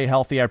luck. Stay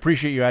healthy. I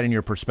appreciate you adding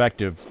your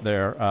perspective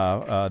there,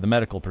 the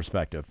medical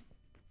perspective.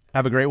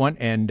 Have a great one,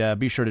 and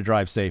be sure to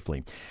drive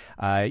safely.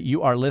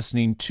 You are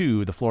listening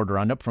to the Florida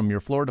Roundup from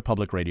your Florida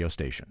Public Radio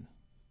station.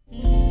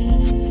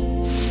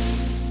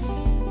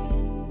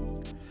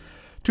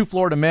 Two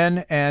Florida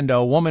men and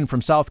a woman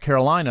from South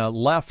Carolina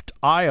left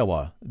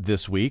Iowa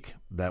this week.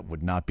 That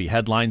would not be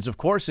headlines, of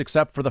course,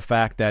 except for the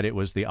fact that it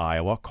was the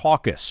Iowa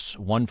caucus.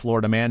 One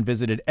Florida man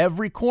visited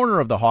every corner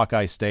of the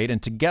Hawkeye state,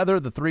 and together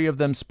the three of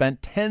them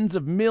spent tens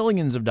of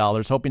millions of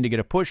dollars hoping to get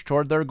a push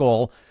toward their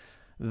goal,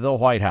 the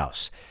White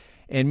House.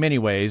 In many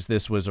ways,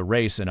 this was a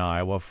race in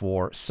Iowa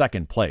for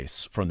second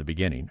place from the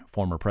beginning.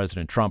 Former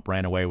President Trump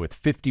ran away with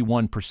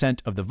 51%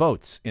 of the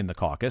votes in the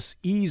caucus,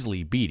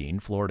 easily beating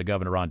Florida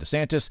Governor Ron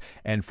DeSantis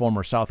and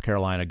former South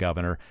Carolina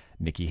Governor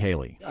Nikki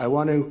Haley. I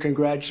want to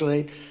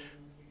congratulate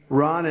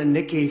Ron and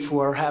Nikki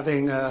for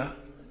having a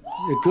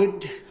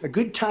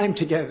good time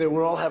together.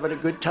 We're all having a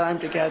good time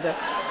together.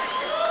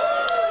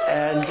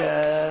 And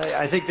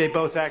I think they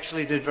both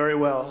actually did very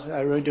well. I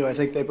really do. I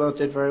think they both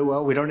did very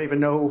well. We don't even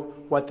know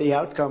what the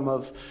outcome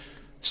of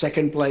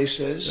second place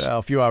is.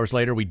 A few hours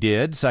later, we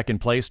did. Second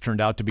place turned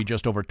out to be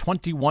just over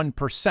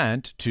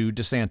 21% to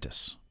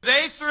DeSantis.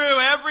 They threw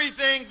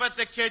everything but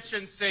the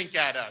kitchen sink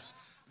at us.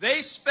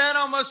 They spent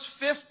almost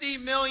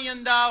 $50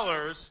 million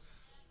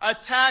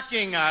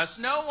attacking us.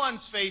 No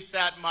one's faced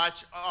that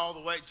much all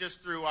the way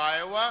just through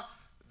Iowa.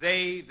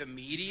 The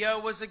media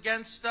was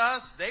against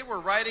us. They were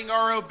writing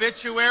our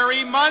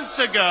obituary months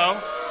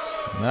ago.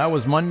 That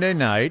was Monday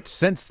night.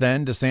 Since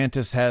then,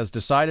 DeSantis has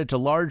decided to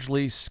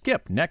largely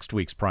skip next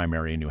week's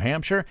primary in New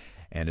Hampshire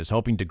and is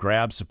hoping to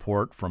grab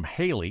support from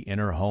Haley in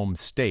her home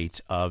state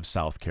of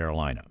South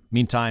Carolina.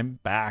 Meantime,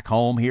 back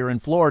home here in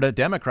Florida,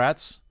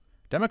 Democrats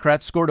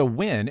scored a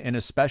win in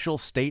a special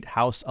state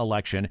house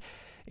election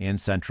in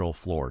Central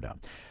Florida.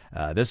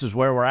 This is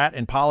where we're at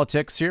in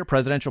politics here,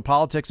 presidential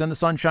politics in the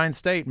Sunshine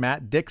State.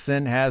 Matt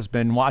Dixon has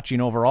been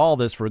watching over all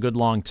this for a good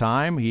long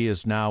time. He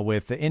is now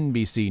with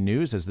NBC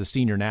News as the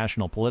senior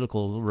national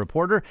political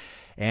reporter,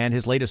 and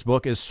his latest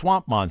book is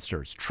Swamp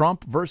Monsters,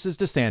 Trump versus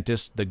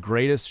DeSantis, the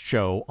greatest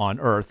show on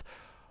earth,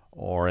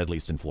 or at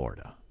least in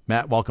Florida.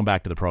 Matt, welcome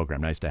back to the program.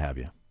 Nice to have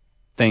you.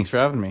 Thanks for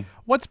having me.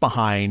 What's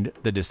behind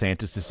the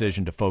DeSantis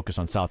decision to focus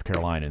on South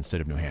Carolina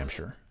instead of New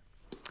Hampshire?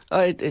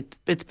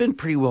 It's been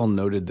pretty well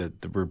noted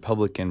that the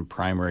Republican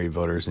primary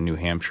voters in New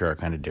Hampshire are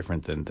kind of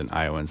different than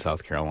Iowa and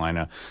South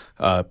Carolina,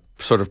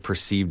 sort of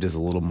perceived as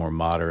a little more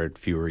moderate,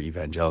 fewer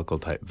evangelical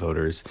type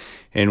voters.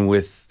 And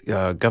with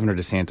Governor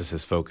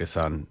DeSantis' focus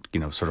on,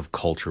 sort of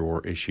culture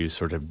war issues,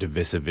 sort of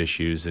divisive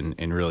issues,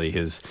 and really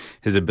his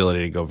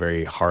ability to go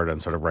very hard on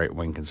sort of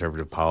right-wing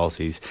conservative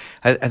policies,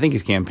 I think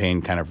his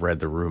campaign kind of read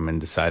the room and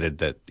decided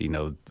that,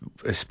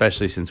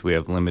 especially since we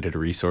have limited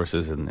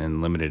resources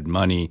and limited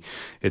money,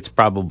 it's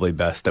probably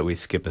best that we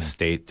skip a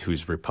state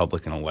whose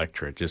Republican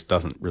electorate just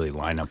doesn't really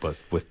line up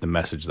with the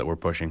message that we're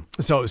pushing.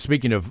 So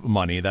speaking of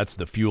money, that's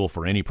the fuel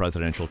for any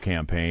presidential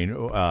campaign,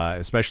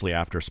 especially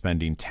after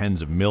spending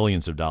tens of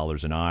millions of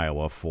dollars in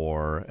Iowa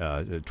for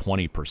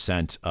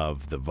 20%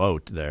 of the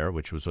vote there,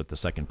 which was what the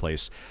second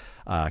place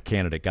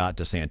candidate got,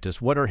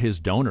 DeSantis. What are his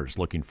donors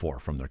looking for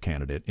from their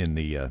candidate in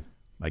the,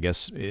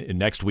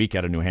 next week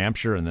out of New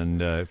Hampshire and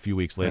then a few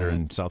weeks later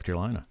in South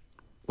Carolina?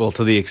 Well,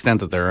 to the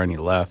extent that there are any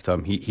left,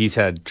 he's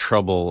had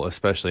trouble,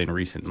 especially in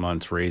recent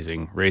months,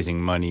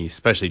 raising money,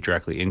 especially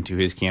directly into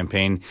his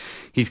campaign.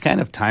 He's kind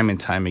of time and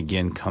time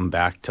again come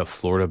back to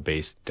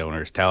Florida-based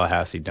donors,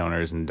 Tallahassee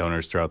donors, and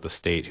donors throughout the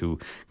state who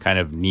kind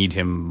of need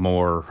him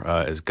more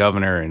as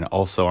governor, and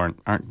also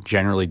aren't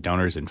generally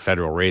donors in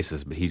federal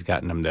races, but he's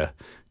gotten them to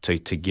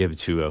give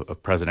to a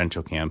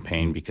presidential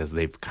campaign because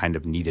they've kind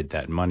of needed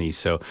that money.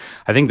 So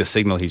I think the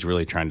signal he's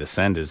really trying to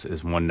send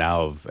is one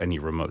now of any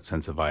remote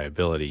sense of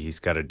viability. He's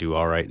got to do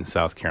all right in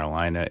South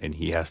Carolina, and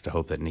he has to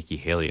hope that Nikki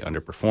Haley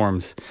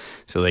underperforms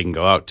so they can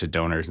go out to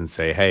donors and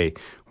say, hey,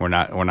 we're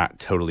not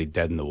totally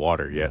dead in the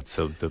water yet.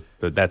 So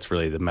that's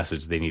really the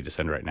message they need to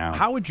send right now.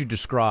 How would you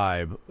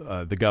describe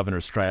the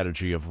governor's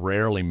strategy of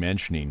rarely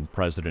mentioning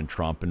President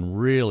Trump and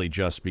really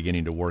just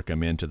beginning to work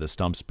him into the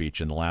stump speech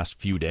in the last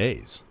few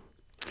days?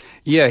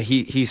 Yeah,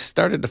 he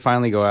started to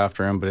finally go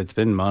after him, but it's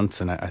been months,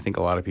 and I think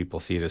a lot of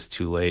people see it as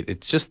too late.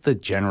 It's just the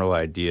general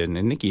idea, and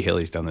Nikki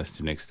Haley's done this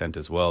to an extent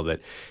as well, that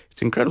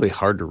it's incredibly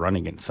hard to run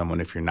against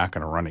someone if you're not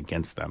going to run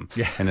against them.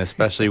 Yeah. And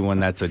especially when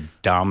that's it's a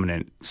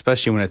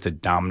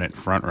dominant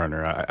front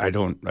runner. I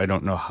don't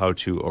know how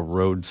to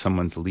erode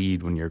someone's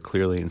lead when you're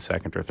clearly in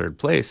second or third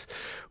place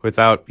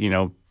without,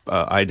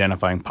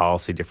 identifying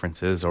policy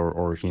differences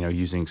or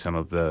using some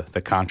of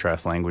the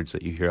contrast language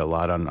that you hear a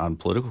lot on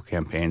political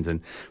campaigns.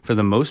 And for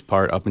the most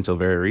part, up until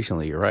very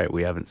recently, you're right,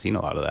 we haven't seen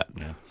a lot of that.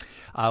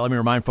 Yeah. Let me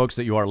remind folks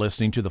that you are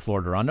listening to the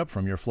Florida Roundup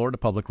from your Florida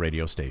Public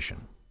Radio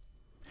station.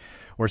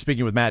 We're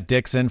speaking with Matt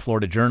Dixon,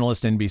 Florida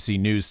journalist, NBC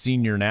News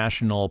senior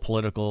national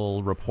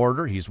political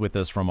reporter. He's with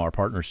us from our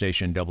partner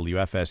station,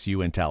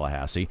 WFSU in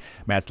Tallahassee.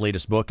 Matt's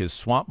latest book is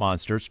Swamp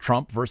Monsters,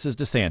 Trump versus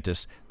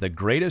DeSantis, the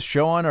greatest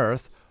show on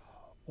earth,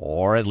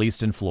 or at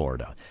least in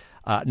Florida.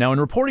 Now, in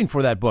reporting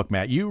for that book,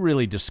 Matt, you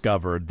really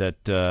discovered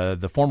that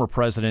the former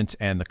president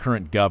and the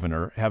current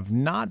governor have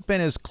not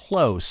been as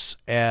close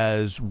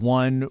as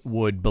one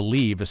would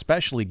believe,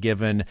 especially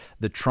given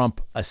the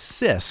Trump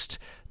assist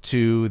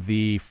to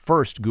the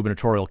first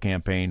gubernatorial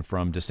campaign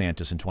from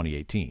DeSantis in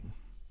 2018.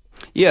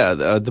 Yeah,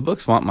 the book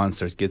Swamp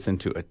Monsters gets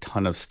into a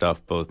ton of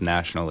stuff, both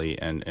nationally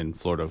and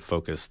Florida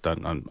focused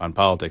on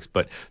politics.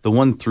 But the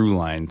one through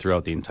line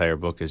throughout the entire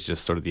book is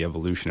just sort of the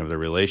evolution of the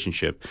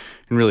relationship.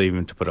 And really,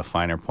 even to put a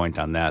finer point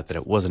on that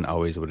it wasn't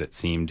always what it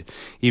seemed.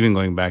 Even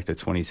going back to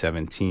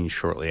 2017,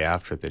 shortly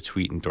after the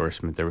tweet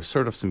endorsement, there was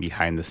sort of some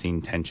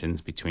behind-the-scene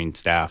tensions between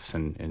staffs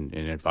and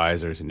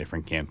advisors in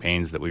different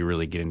campaigns that we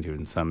really get into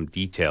in some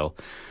detail.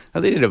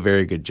 They did a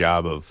very good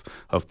job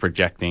of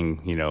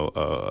projecting,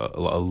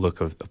 a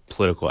look of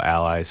political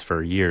allies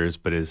for years,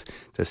 but as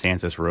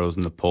DeSantis rose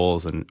in the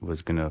polls and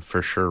was going to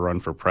for sure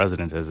run for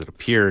president as it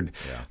appeared,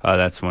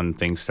 that's when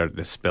things started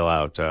to spill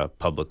out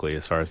publicly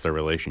as far as their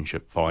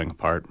relationship falling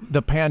apart.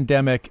 The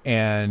pandemic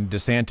and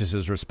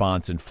DeSantis'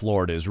 response in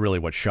Florida is really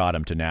what shot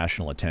him to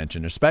national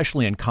attention,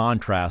 especially in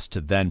contrast to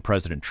then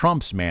President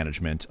Trump's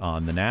management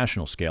on the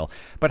national scale.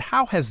 But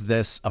how has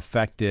this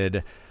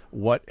affected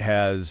what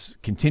has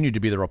continued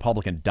to be the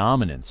Republican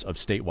dominance of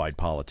statewide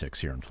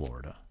politics here in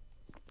Florida?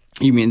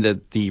 You mean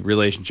the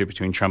relationship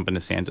between Trump and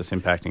DeSantis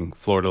impacting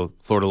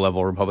Florida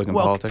level Republican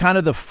politics? Kind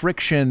of the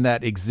friction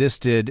that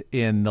existed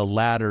in the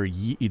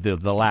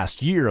the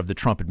last year of the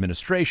Trump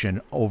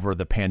administration over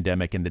the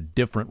pandemic and the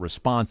different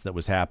response that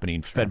was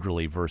happening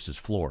federally versus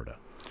Florida.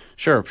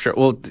 Sure.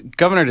 Well,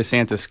 Governor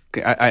DeSantis,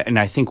 and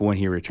I think when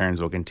he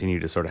returns, will continue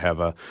to sort of have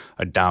a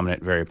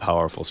dominant, very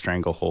powerful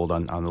stranglehold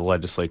on the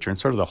legislature and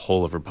sort of the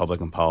whole of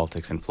Republican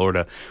politics in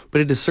Florida. But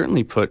it has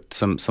certainly put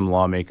some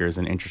lawmakers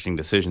in interesting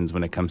decisions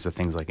when it comes to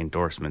things like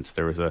endorsements.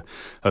 There was a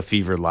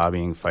fevered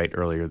lobbying fight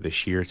earlier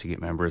this year to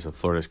get members of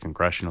Florida's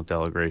congressional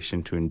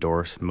delegation to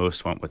endorse.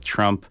 Most went with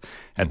Trump.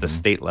 At the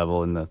state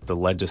level in the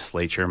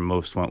legislature,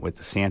 most went with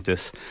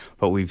DeSantis.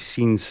 But we've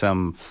seen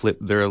some flip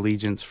their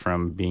allegiance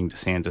from being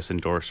DeSantis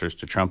endorsers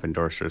to Trump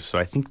endorsers. So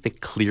I think the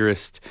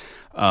clearest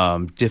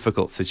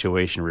difficult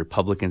situation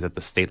Republicans at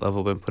the state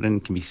level have been put in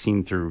can be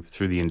seen through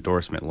the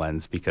endorsement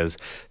lens, because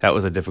that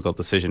was a difficult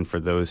decision for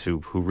those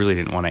who really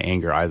didn't want to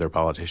anger either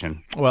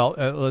politician.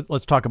 Well,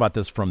 let's talk about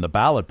this from the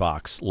ballot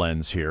box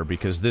lens here,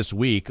 because this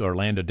week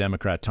Orlando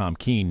Democrat Tom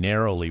Keene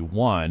narrowly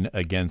won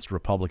against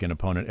Republican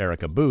opponent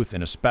Erica Booth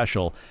in a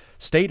special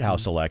state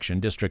house election,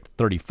 District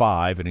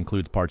 35. It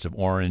includes parts of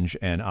Orange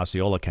and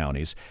Osceola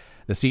counties.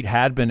 The seat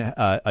had been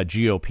a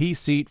GOP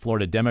seat.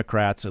 Florida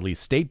Democrats, at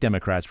least state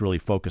Democrats, really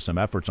focused some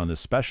efforts on this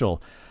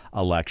special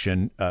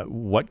election.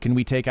 What can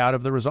we take out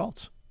of the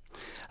results?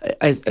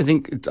 I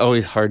think it's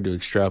always hard to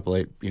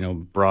extrapolate,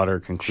 broader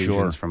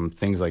conclusions from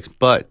things like.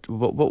 But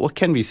what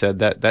can be said,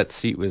 that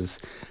seat was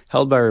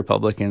held by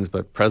Republicans,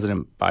 but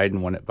President Biden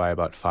won it by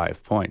about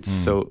 5 points.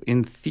 So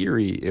in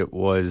theory, it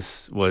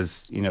was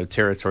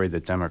territory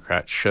that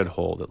Democrats should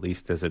hold, at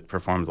least as it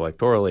performs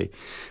electorally.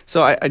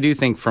 So I do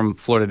think from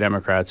Florida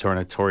Democrats, who are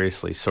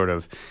notoriously sort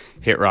of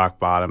hit rock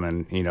bottom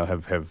and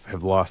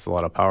have lost a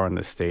lot of power in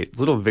the state,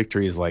 little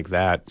victories like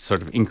that,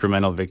 sort of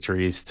incremental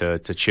victories to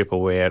chip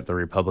away at the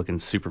Republican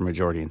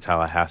supermajority in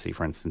Tallahassee,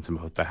 for instance, in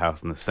both the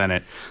House and the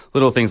Senate,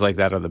 little things like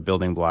that are the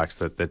building blocks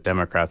that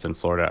Democrats in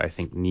Florida, I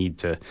think, need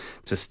to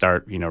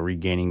start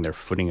regaining their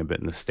footing a bit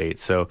in the state.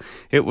 So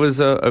it was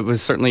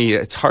certainly,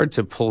 it's hard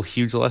to pull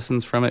huge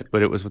lessons from it,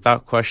 but it was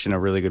without question a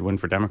really good win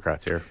for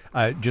Democrats here.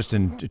 Just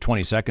in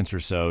 20 seconds or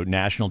so,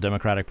 National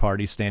Democratic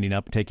Party standing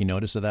up, taking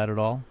notice of that at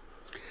all?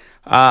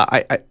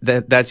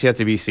 That's yet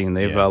to be seen.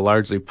 They've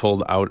largely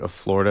pulled out of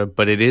Florida,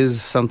 but it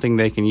is something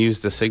they can use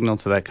to signal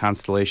to that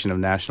constellation of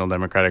national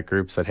Democratic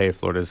groups that, hey,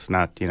 Florida's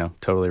not,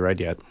 totally right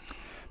yet.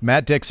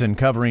 Matt Dixon,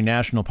 covering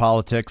national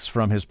politics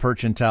from his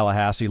perch in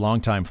Tallahassee,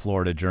 longtime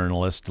Florida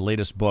journalist.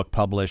 Latest book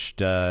published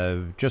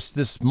just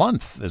this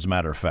month, as a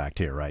matter of fact,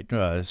 here, right?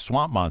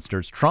 Swamp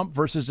Monsters, Trump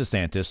versus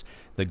DeSantis,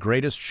 the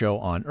greatest show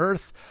on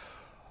earth,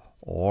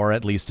 or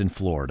at least in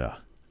Florida.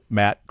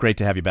 Matt, great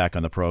to have you back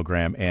on the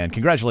program, and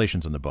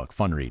congratulations on the book.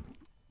 Fun read.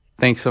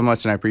 Thanks so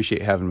much, and I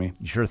appreciate having me.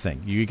 Sure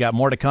thing. You got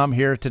more to come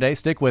here today.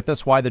 Stick with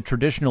us. Why the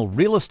traditional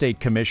real estate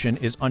commission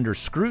is under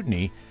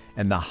scrutiny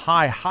and the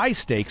high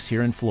stakes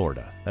here in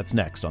Florida. That's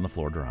next on the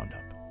Florida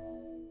Roundup.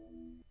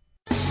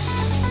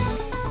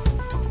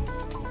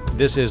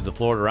 This is the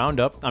Florida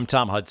Roundup. I'm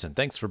Tom Hudson.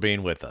 Thanks for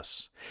being with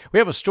us. We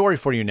have a story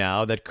for you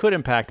now that could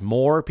impact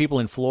more people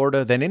in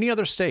Florida than any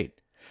other state.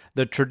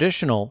 The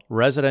traditional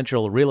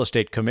residential real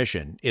estate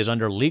commission is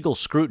under legal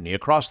scrutiny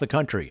across the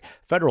country.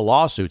 Federal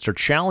lawsuits are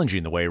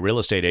challenging the way real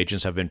estate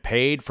agents have been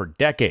paid for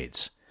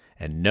decades,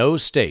 and no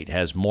state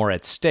has more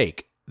at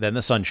stake than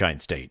the Sunshine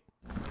State.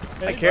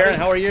 Hi, Karen.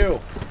 How are you?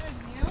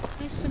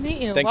 Nice to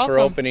meet you. Thanks for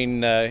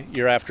opening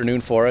your afternoon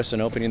for us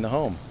and opening the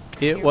home.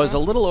 It was a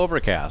little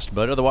overcast,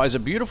 but otherwise a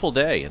beautiful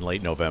day in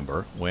late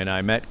November when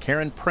I met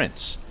Karen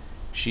Prince.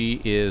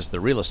 She is the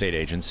real estate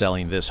agent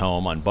selling this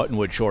home on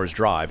Buttonwood Shores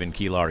Drive in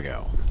Key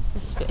Largo.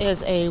 This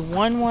is a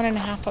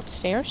 1.5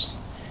 upstairs,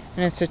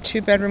 and it's a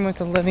 2-bedroom with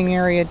a living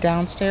area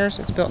downstairs.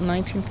 It's built in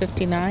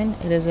 1959.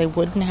 It is a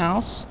wooden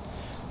house.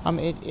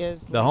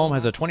 The home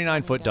has a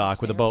 29-foot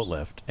dock with a boat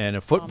lift and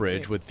a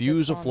footbridge with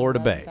views of Florida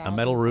Bay, a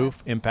metal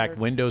roof, impact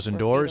windows and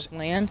doors.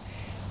 Land.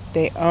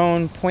 They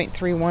own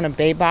 0.31 of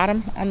bay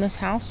bottom on this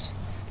house.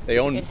 They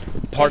own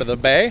part of the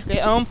bay? They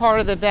own part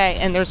of the bay,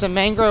 and there's a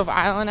mangrove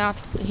island out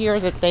here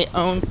that they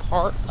own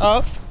part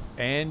of.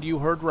 And you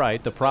heard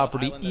right, the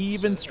property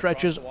even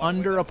stretches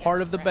under a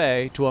part of the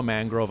bay to a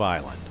mangrove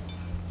island.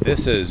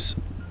 This is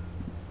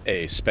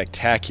a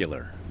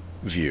spectacular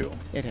view.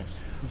 It is.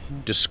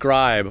 Mm-hmm.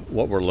 Describe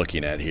what we're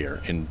looking at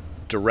here and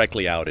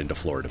directly out into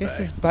Florida Bay. This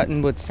is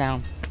Buttonwood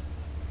Sound.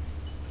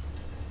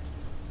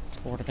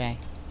 Florida Bay.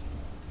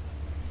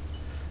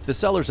 The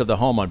sellers of the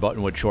home on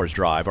Buttonwood Shores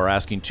Drive are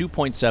asking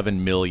 $2.7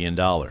 million.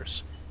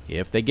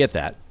 If they get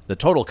that, the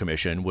total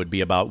commission would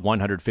be about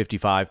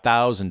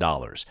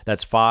 $155,000.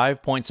 That's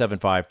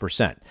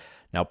 5.75%.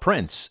 Now,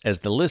 Prince, as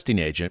the listing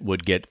agent,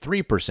 would get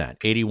 3%,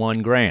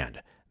 $81,000.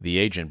 The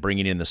agent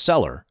bringing in the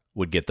seller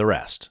would get the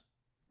rest.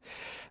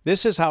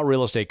 This is how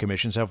real estate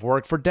commissions have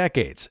worked for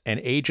decades.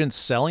 An agent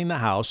selling the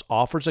house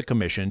offers a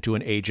commission to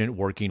an agent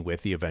working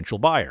with the eventual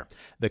buyer.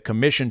 The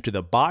commission to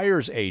the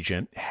buyer's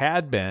agent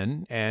had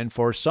been, and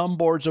for some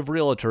boards of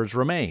realtors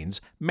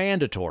remains,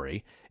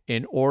 mandatory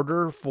in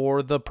order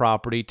for the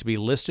property to be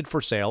listed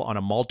for sale on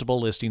a multiple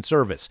listing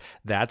service.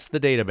 That's the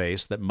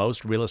database that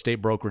most real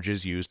estate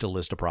brokerages use to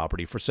list a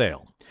property for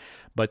sale.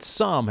 But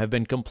some have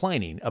been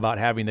complaining about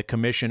having the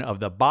commission of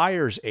the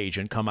buyer's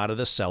agent come out of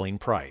the selling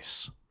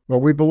price. Well,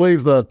 we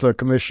believe that the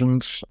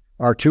commissions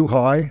are too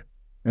high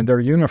and they're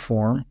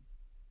uniform,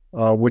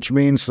 which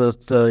means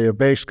that they have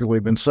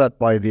basically been set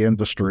by the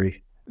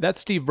industry.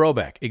 That's Steve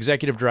Brobeck,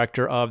 Executive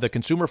Director of the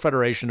Consumer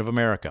Federation of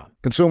America.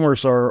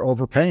 Consumers are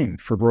overpaying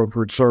for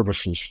brokerage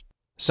services.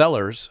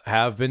 Sellers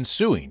have been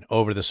suing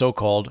over the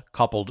so-called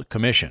coupled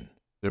commission.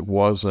 It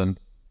wasn't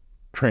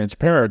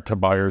transparent to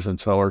buyers and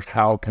sellers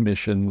how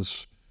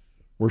commissions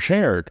were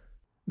shared.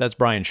 That's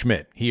Brian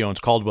Schmidt. He owns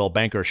Caldwell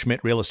Banker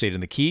Schmidt Real Estate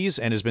in the Keys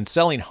and has been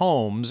selling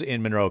homes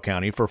in Monroe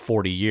County for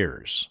 40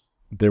 years.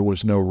 There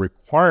was no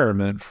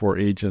requirement for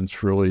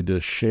agents really to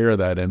share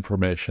that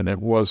information. It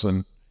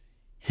wasn't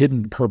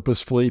hidden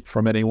purposefully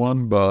from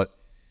anyone, but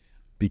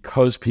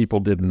because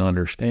people didn't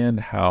understand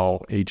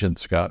how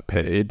agents got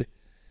paid,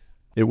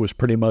 it was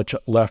pretty much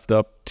left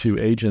up to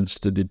agents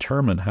to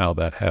determine how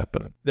that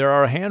happened. There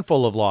are a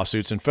handful of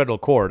lawsuits in federal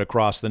court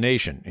across the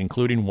nation,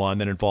 including one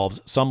that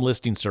involves some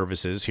listing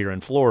services here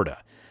in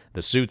Florida.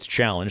 The suits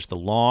challenge the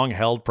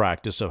long-held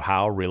practice of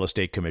how real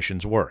estate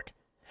commissions work.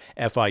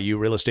 FIU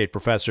real estate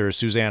professor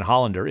Suzanne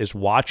Hollander is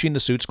watching the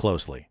suits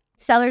closely.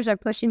 Sellers are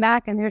pushing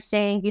back and they're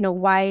saying,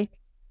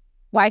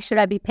 why should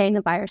I be paying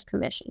the buyer's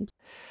commission?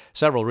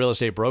 Several real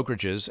estate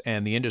brokerages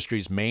and the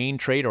industry's main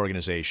trade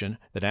organization,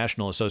 the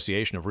National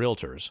Association of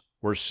Realtors,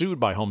 were sued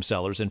by home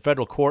sellers in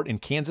federal court in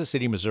Kansas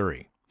City,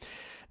 Missouri.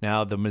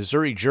 Now, the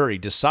Missouri jury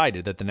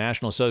decided that the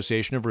National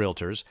Association of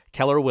Realtors,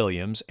 Keller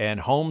Williams, and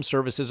Home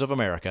Services of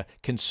America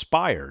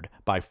conspired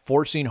by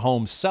forcing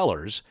home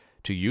sellers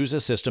to use a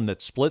system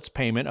that splits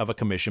payment of a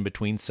commission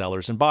between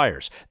sellers and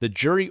buyers. The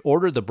jury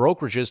ordered the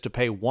brokerages to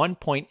pay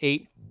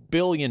 $1.8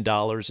 billion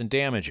in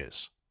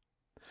damages.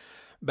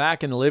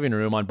 Back in the living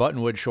room on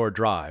Buttonwood Shore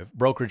Drive,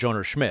 brokerage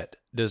owner Schmidt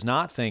does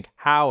not think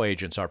how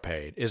agents are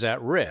paid is at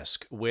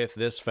risk with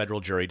this federal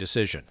jury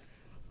decision.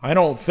 I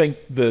don't think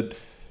that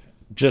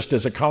just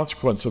as a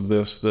consequence of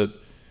this that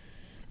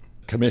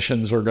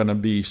commissions are going to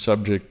be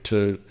subject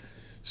to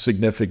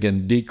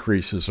significant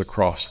decreases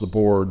across the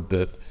board,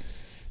 that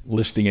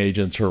listing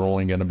agents are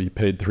only going to be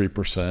paid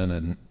 3%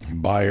 and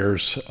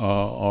buyers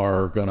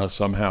are going to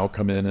somehow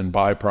come in and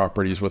buy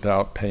properties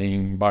without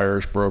paying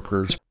buyers'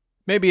 brokers.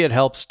 Maybe it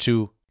helps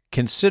to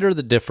consider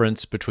the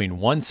difference between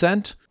 1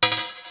 cent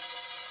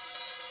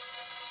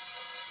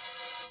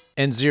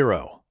and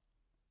 0.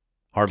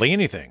 Hardly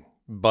anything,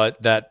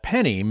 but that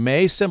penny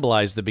may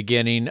symbolize the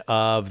beginning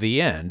of the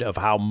end of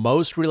how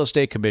most real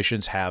estate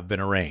commissions have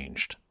been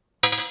arranged.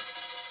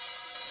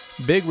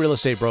 Big real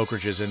estate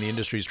brokerages and the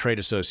industry's trade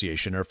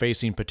association are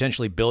facing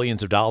potentially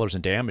billions of dollars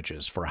in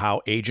damages for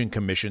how agent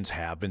commissions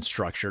have been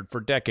structured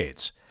for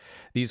decades.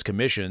 These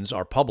commissions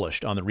are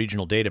published on the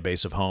regional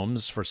database of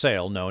homes for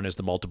sale known as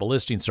the multiple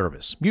listing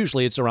service.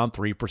 Usually it's around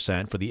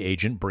 3% for the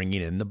agent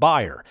bringing in the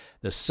buyer.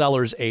 The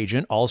seller's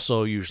agent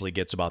also usually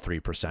gets about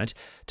 3%.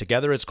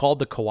 Together it's called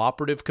the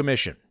cooperative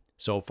commission.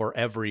 So for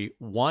every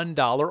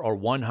 $1 or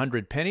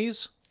 100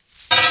 pennies,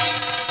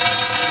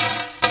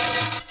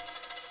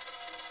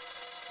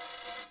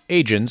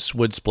 agents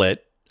would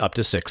split up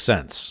to 6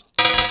 cents.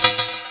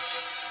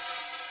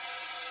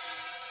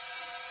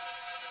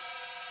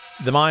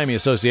 The Miami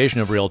Association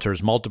of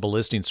Realtors Multiple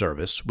Listing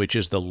Service, which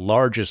is the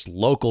largest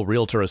local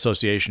realtor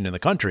association in the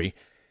country,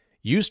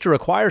 used to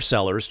require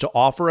sellers to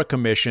offer a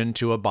commission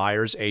to a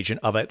buyer's agent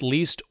of at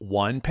least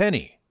 1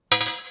 penny,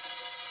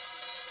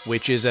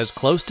 which is as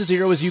close to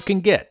 0 as you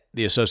can get,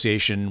 the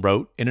association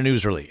wrote in a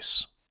news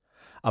release.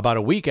 About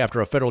a week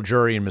after a federal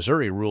jury in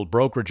Missouri ruled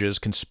brokerages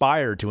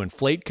conspired to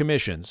inflate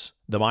commissions,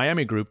 the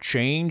Miami group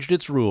changed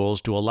its rules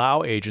to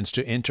allow agents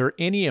to enter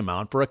any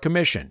amount for a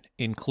commission,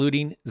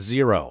 including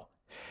 0.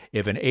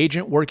 If an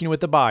agent working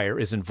with the buyer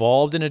is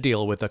involved in a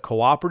deal with a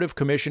cooperative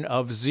commission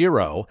of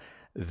 0,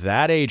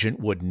 that agent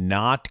would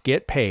not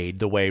get paid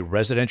the way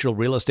residential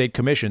real estate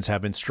commissions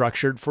have been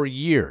structured for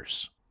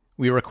years.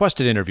 We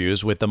requested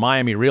interviews with the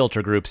Miami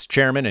Realtor Group's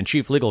chairman and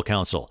chief legal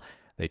counsel.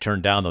 They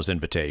turned down those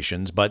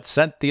invitations, but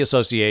sent the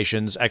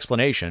association's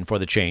explanation for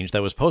the change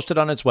that was posted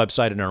on its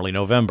website in early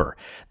November.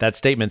 That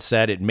statement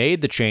said it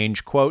made the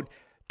change, quote,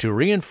 to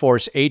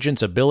reinforce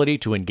agents' ability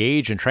to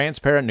engage in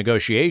transparent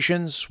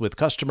negotiations with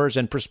customers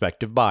and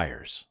prospective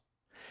buyers.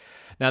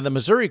 Now, the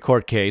Missouri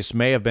court case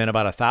may have been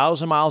about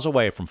 1,000 miles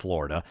away from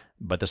Florida,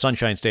 but the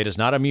Sunshine State is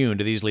not immune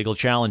to these legal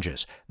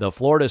challenges. The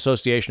Florida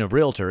Association of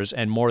Realtors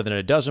and more than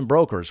a dozen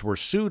brokers were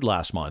sued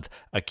last month,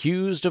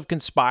 accused of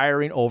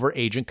conspiring over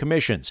agent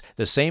commissions,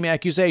 the same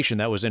accusation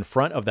that was in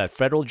front of that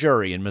federal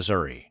jury in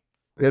Missouri.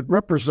 It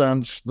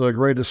represents the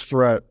greatest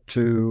threat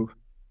to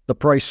the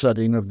price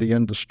setting of the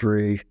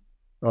industry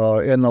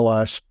in the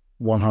last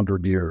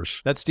 100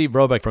 years. That's Steve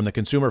Robeck from the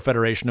Consumer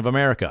Federation of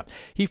America.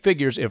 He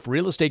figures if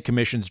real estate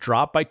commissions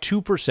drop by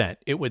 2%,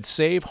 it would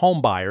save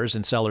home buyers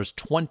and sellers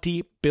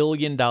 $20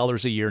 billion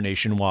a year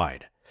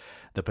nationwide.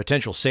 The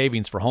potential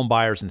savings for home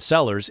buyers and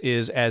sellers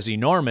is as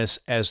enormous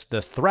as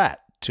the threat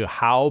to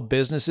how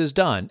business is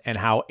done and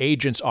how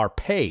agents are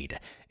paid,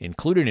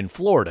 including in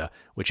Florida,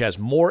 which has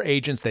more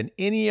agents than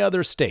any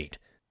other state.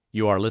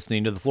 You are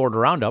listening to the Florida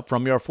Roundup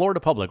from your Florida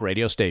Public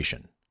radio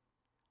station.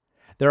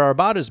 There are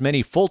about as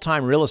many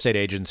full-time real estate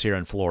agents here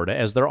in Florida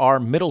as there are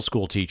middle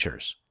school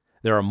teachers.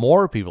 There are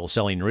more people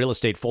selling real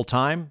estate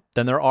full-time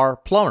than there are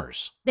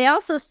plumbers. They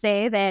also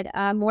say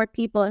that more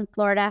people in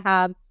Florida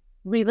have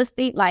real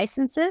estate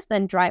licenses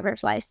than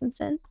driver's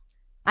licenses.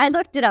 I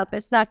looked it up.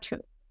 It's not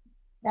true.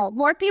 No,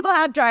 more people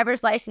have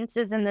driver's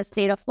licenses in the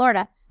state of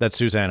Florida. That's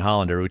Suzanne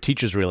Hollander, who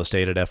teaches real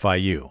estate at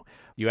FIU.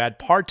 You add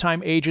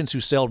part-time agents who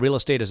sell real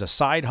estate as a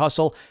side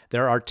hustle,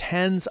 there are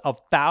tens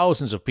of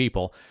thousands of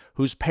people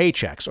whose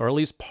paychecks, or at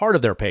least part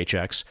of their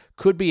paychecks,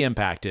 could be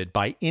impacted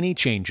by any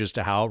changes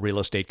to how real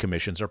estate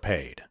commissions are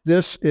paid.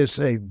 This is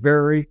a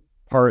very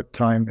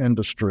part-time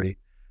industry.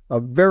 A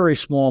very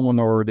small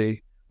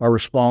minority are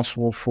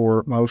responsible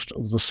for most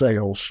of the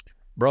sales.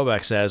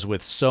 Brobeck says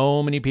with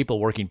so many people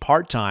working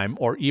part-time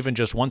or even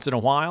just once in a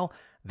while,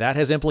 that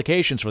has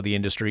implications for the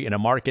industry in a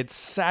market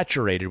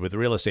saturated with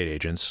real estate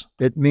agents.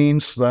 It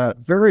means that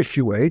very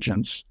few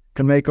agents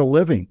can make a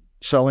living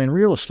selling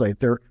real estate.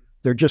 There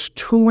are just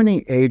too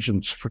many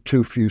agents for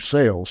too few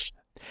sales.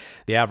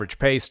 The average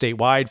pay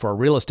statewide for a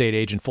real estate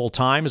agent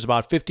full-time is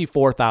about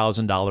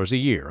 $54,000 a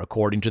year,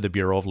 according to the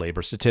Bureau of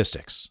Labor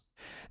Statistics.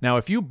 Now,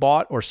 if you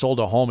bought or sold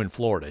a home in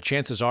Florida,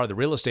 chances are the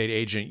real estate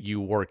agent you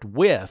worked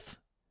with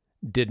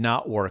did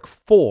not work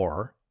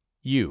for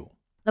you.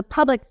 The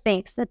public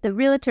thinks that the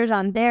realtor's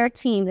on their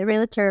team, the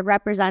realtor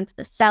represents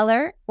the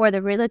seller or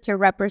the realtor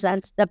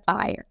represents the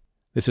buyer.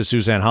 This is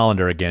Suzanne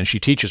Hollander again. She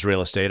teaches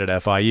real estate at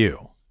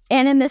FIU.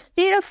 And in the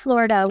state of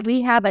Florida,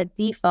 we have a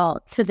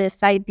default to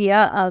this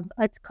idea of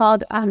it's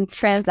called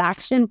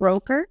transaction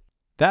broker.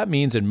 That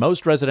means in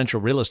most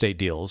residential real estate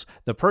deals,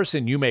 the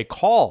person you may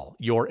call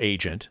your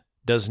agent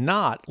does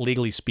not,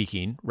 legally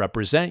speaking,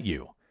 represent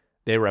you.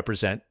 They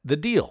represent the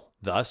deal,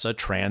 thus a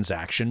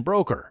transaction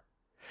broker.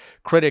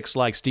 Critics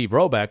like Steve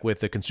Robeck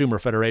with the Consumer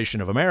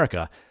Federation of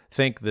America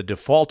think the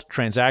default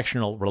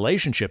transactional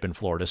relationship in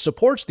Florida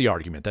supports the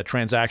argument that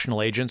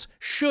transactional agents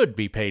should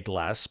be paid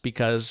less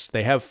because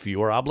they have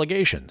fewer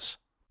obligations.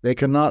 They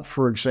cannot,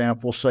 for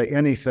example, say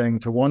anything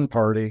to one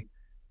party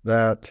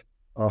that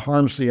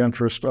harms the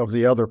interest of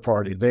the other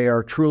party. They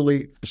are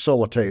truly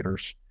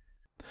facilitators.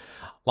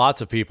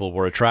 Lots of people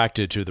were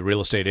attracted to the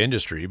real estate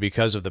industry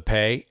because of the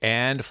pay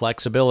and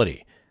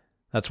flexibility.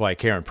 That's why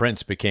Karen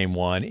Prince became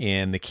one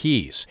in the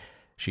Keys.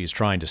 She's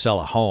trying to sell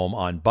a home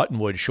on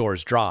Buttonwood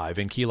Shores Drive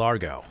in Key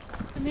Largo.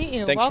 Good to meet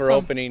you. Thanks Welcome. for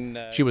opening.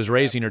 She was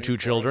raising her two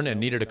children and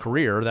needed a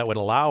career that would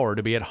allow her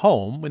to be at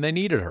home when they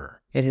needed her.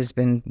 It has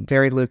been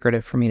very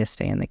lucrative for me to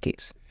stay in the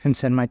Keys and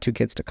send my two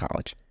kids to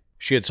college.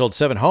 She had sold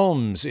 7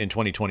 homes in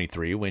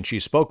 2023 when she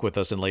spoke with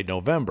us in late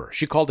November.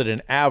 She called it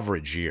an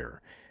average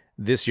year.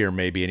 This year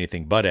may be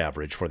anything but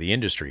average for the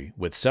industry,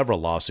 with several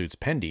lawsuits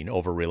pending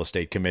over real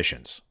estate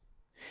commissions.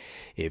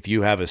 If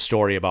you have a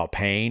story about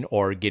paying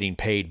or getting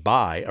paid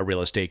by a real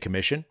estate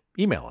commission,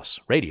 email us,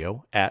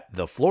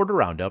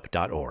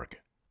 radio@thefloridaroundup.org.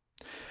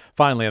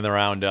 Finally, on the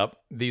Roundup,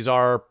 these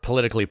are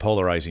politically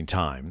polarizing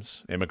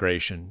times: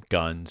 immigration,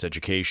 guns,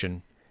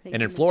 education,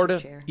 and in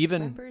Florida,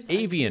 even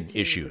avian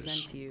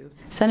issues.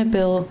 Senate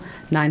Bill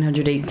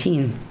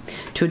 918,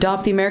 to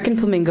adopt the American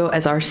flamingo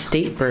as our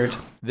state bird.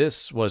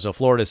 This was a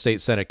Florida State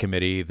Senate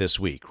committee this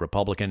week.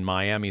 Republican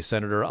Miami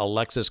Senator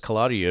Alexis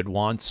Caladiad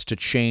wants to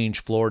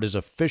change Florida's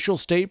official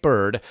state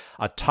bird,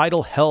 a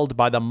title held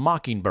by the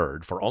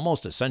mockingbird for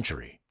almost a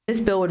century. This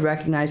bill would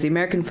recognize the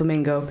American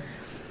flamingo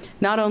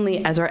not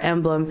only as our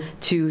emblem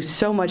to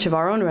so much of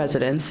our own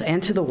residents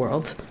and to the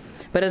world,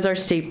 but as our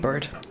state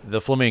bird.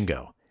 The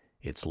flamingo.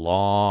 Its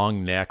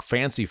long neck,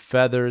 fancy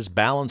feathers,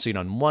 balancing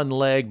on one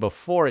leg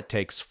before it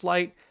takes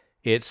flight.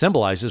 It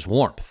symbolizes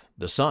warmth,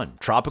 the sun,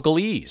 tropical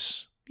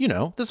ease. You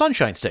know, the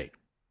Sunshine State.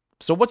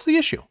 So what's the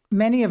issue?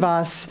 Many of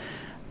us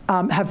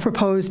have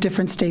proposed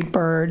different state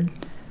bird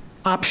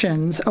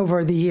options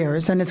over the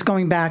years, and it's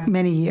going back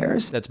many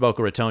years. That's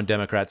Boca Raton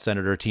Democrat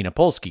Senator Tina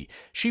Polsky.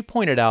 She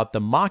pointed out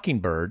the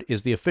mockingbird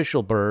is the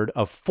official bird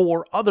of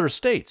 4 other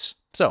states.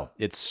 So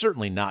it's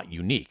certainly not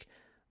unique.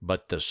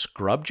 But the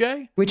scrub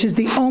jay? Which is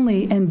the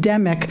only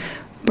endemic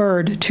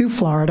bird to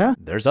Florida.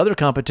 There's other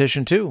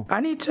competition, too.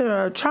 I need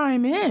to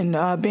chime in,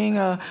 being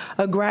a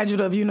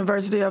graduate of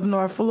University of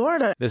North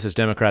Florida. This is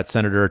Democrat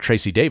Senator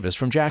Tracy Davis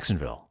from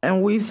Jacksonville.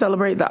 And we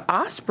celebrate the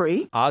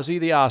osprey. Ozzie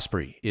the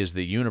Osprey is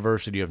the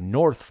University of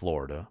North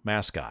Florida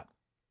mascot.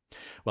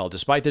 Well,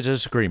 despite the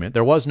disagreement,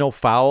 there was no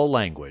foul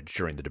language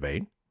during the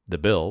debate. The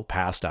bill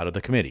passed out of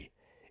the committee.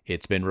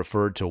 It's been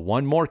referred to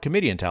one more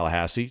committee in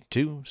Tallahassee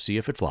to see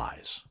if it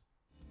flies.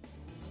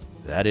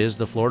 That is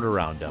the Florida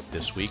Roundup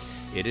this week.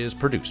 It is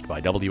produced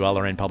by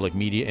WLRN Public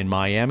Media in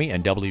Miami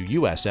and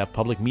WUSF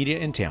Public Media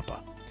in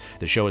Tampa.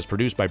 The show is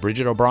produced by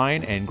Bridget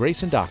O'Brien and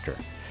Grayson Doctor.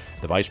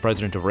 The Vice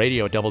President of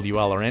Radio at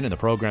WLRN and the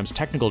program's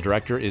technical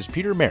director is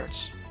Peter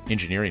Mertz.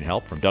 Engineering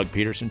help from Doug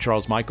Peterson,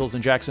 Charles Michaels,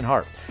 and Jackson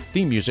Hart.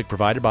 Theme music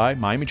provided by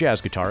Miami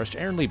Jazz guitarist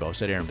Aaron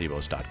Lebos at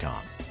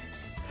aaronlebos.com.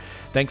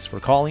 Thanks for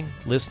calling,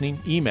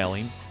 listening,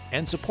 emailing,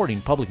 and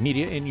supporting public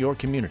media in your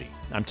community.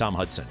 I'm Tom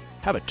Hudson.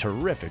 Have a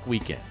terrific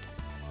weekend.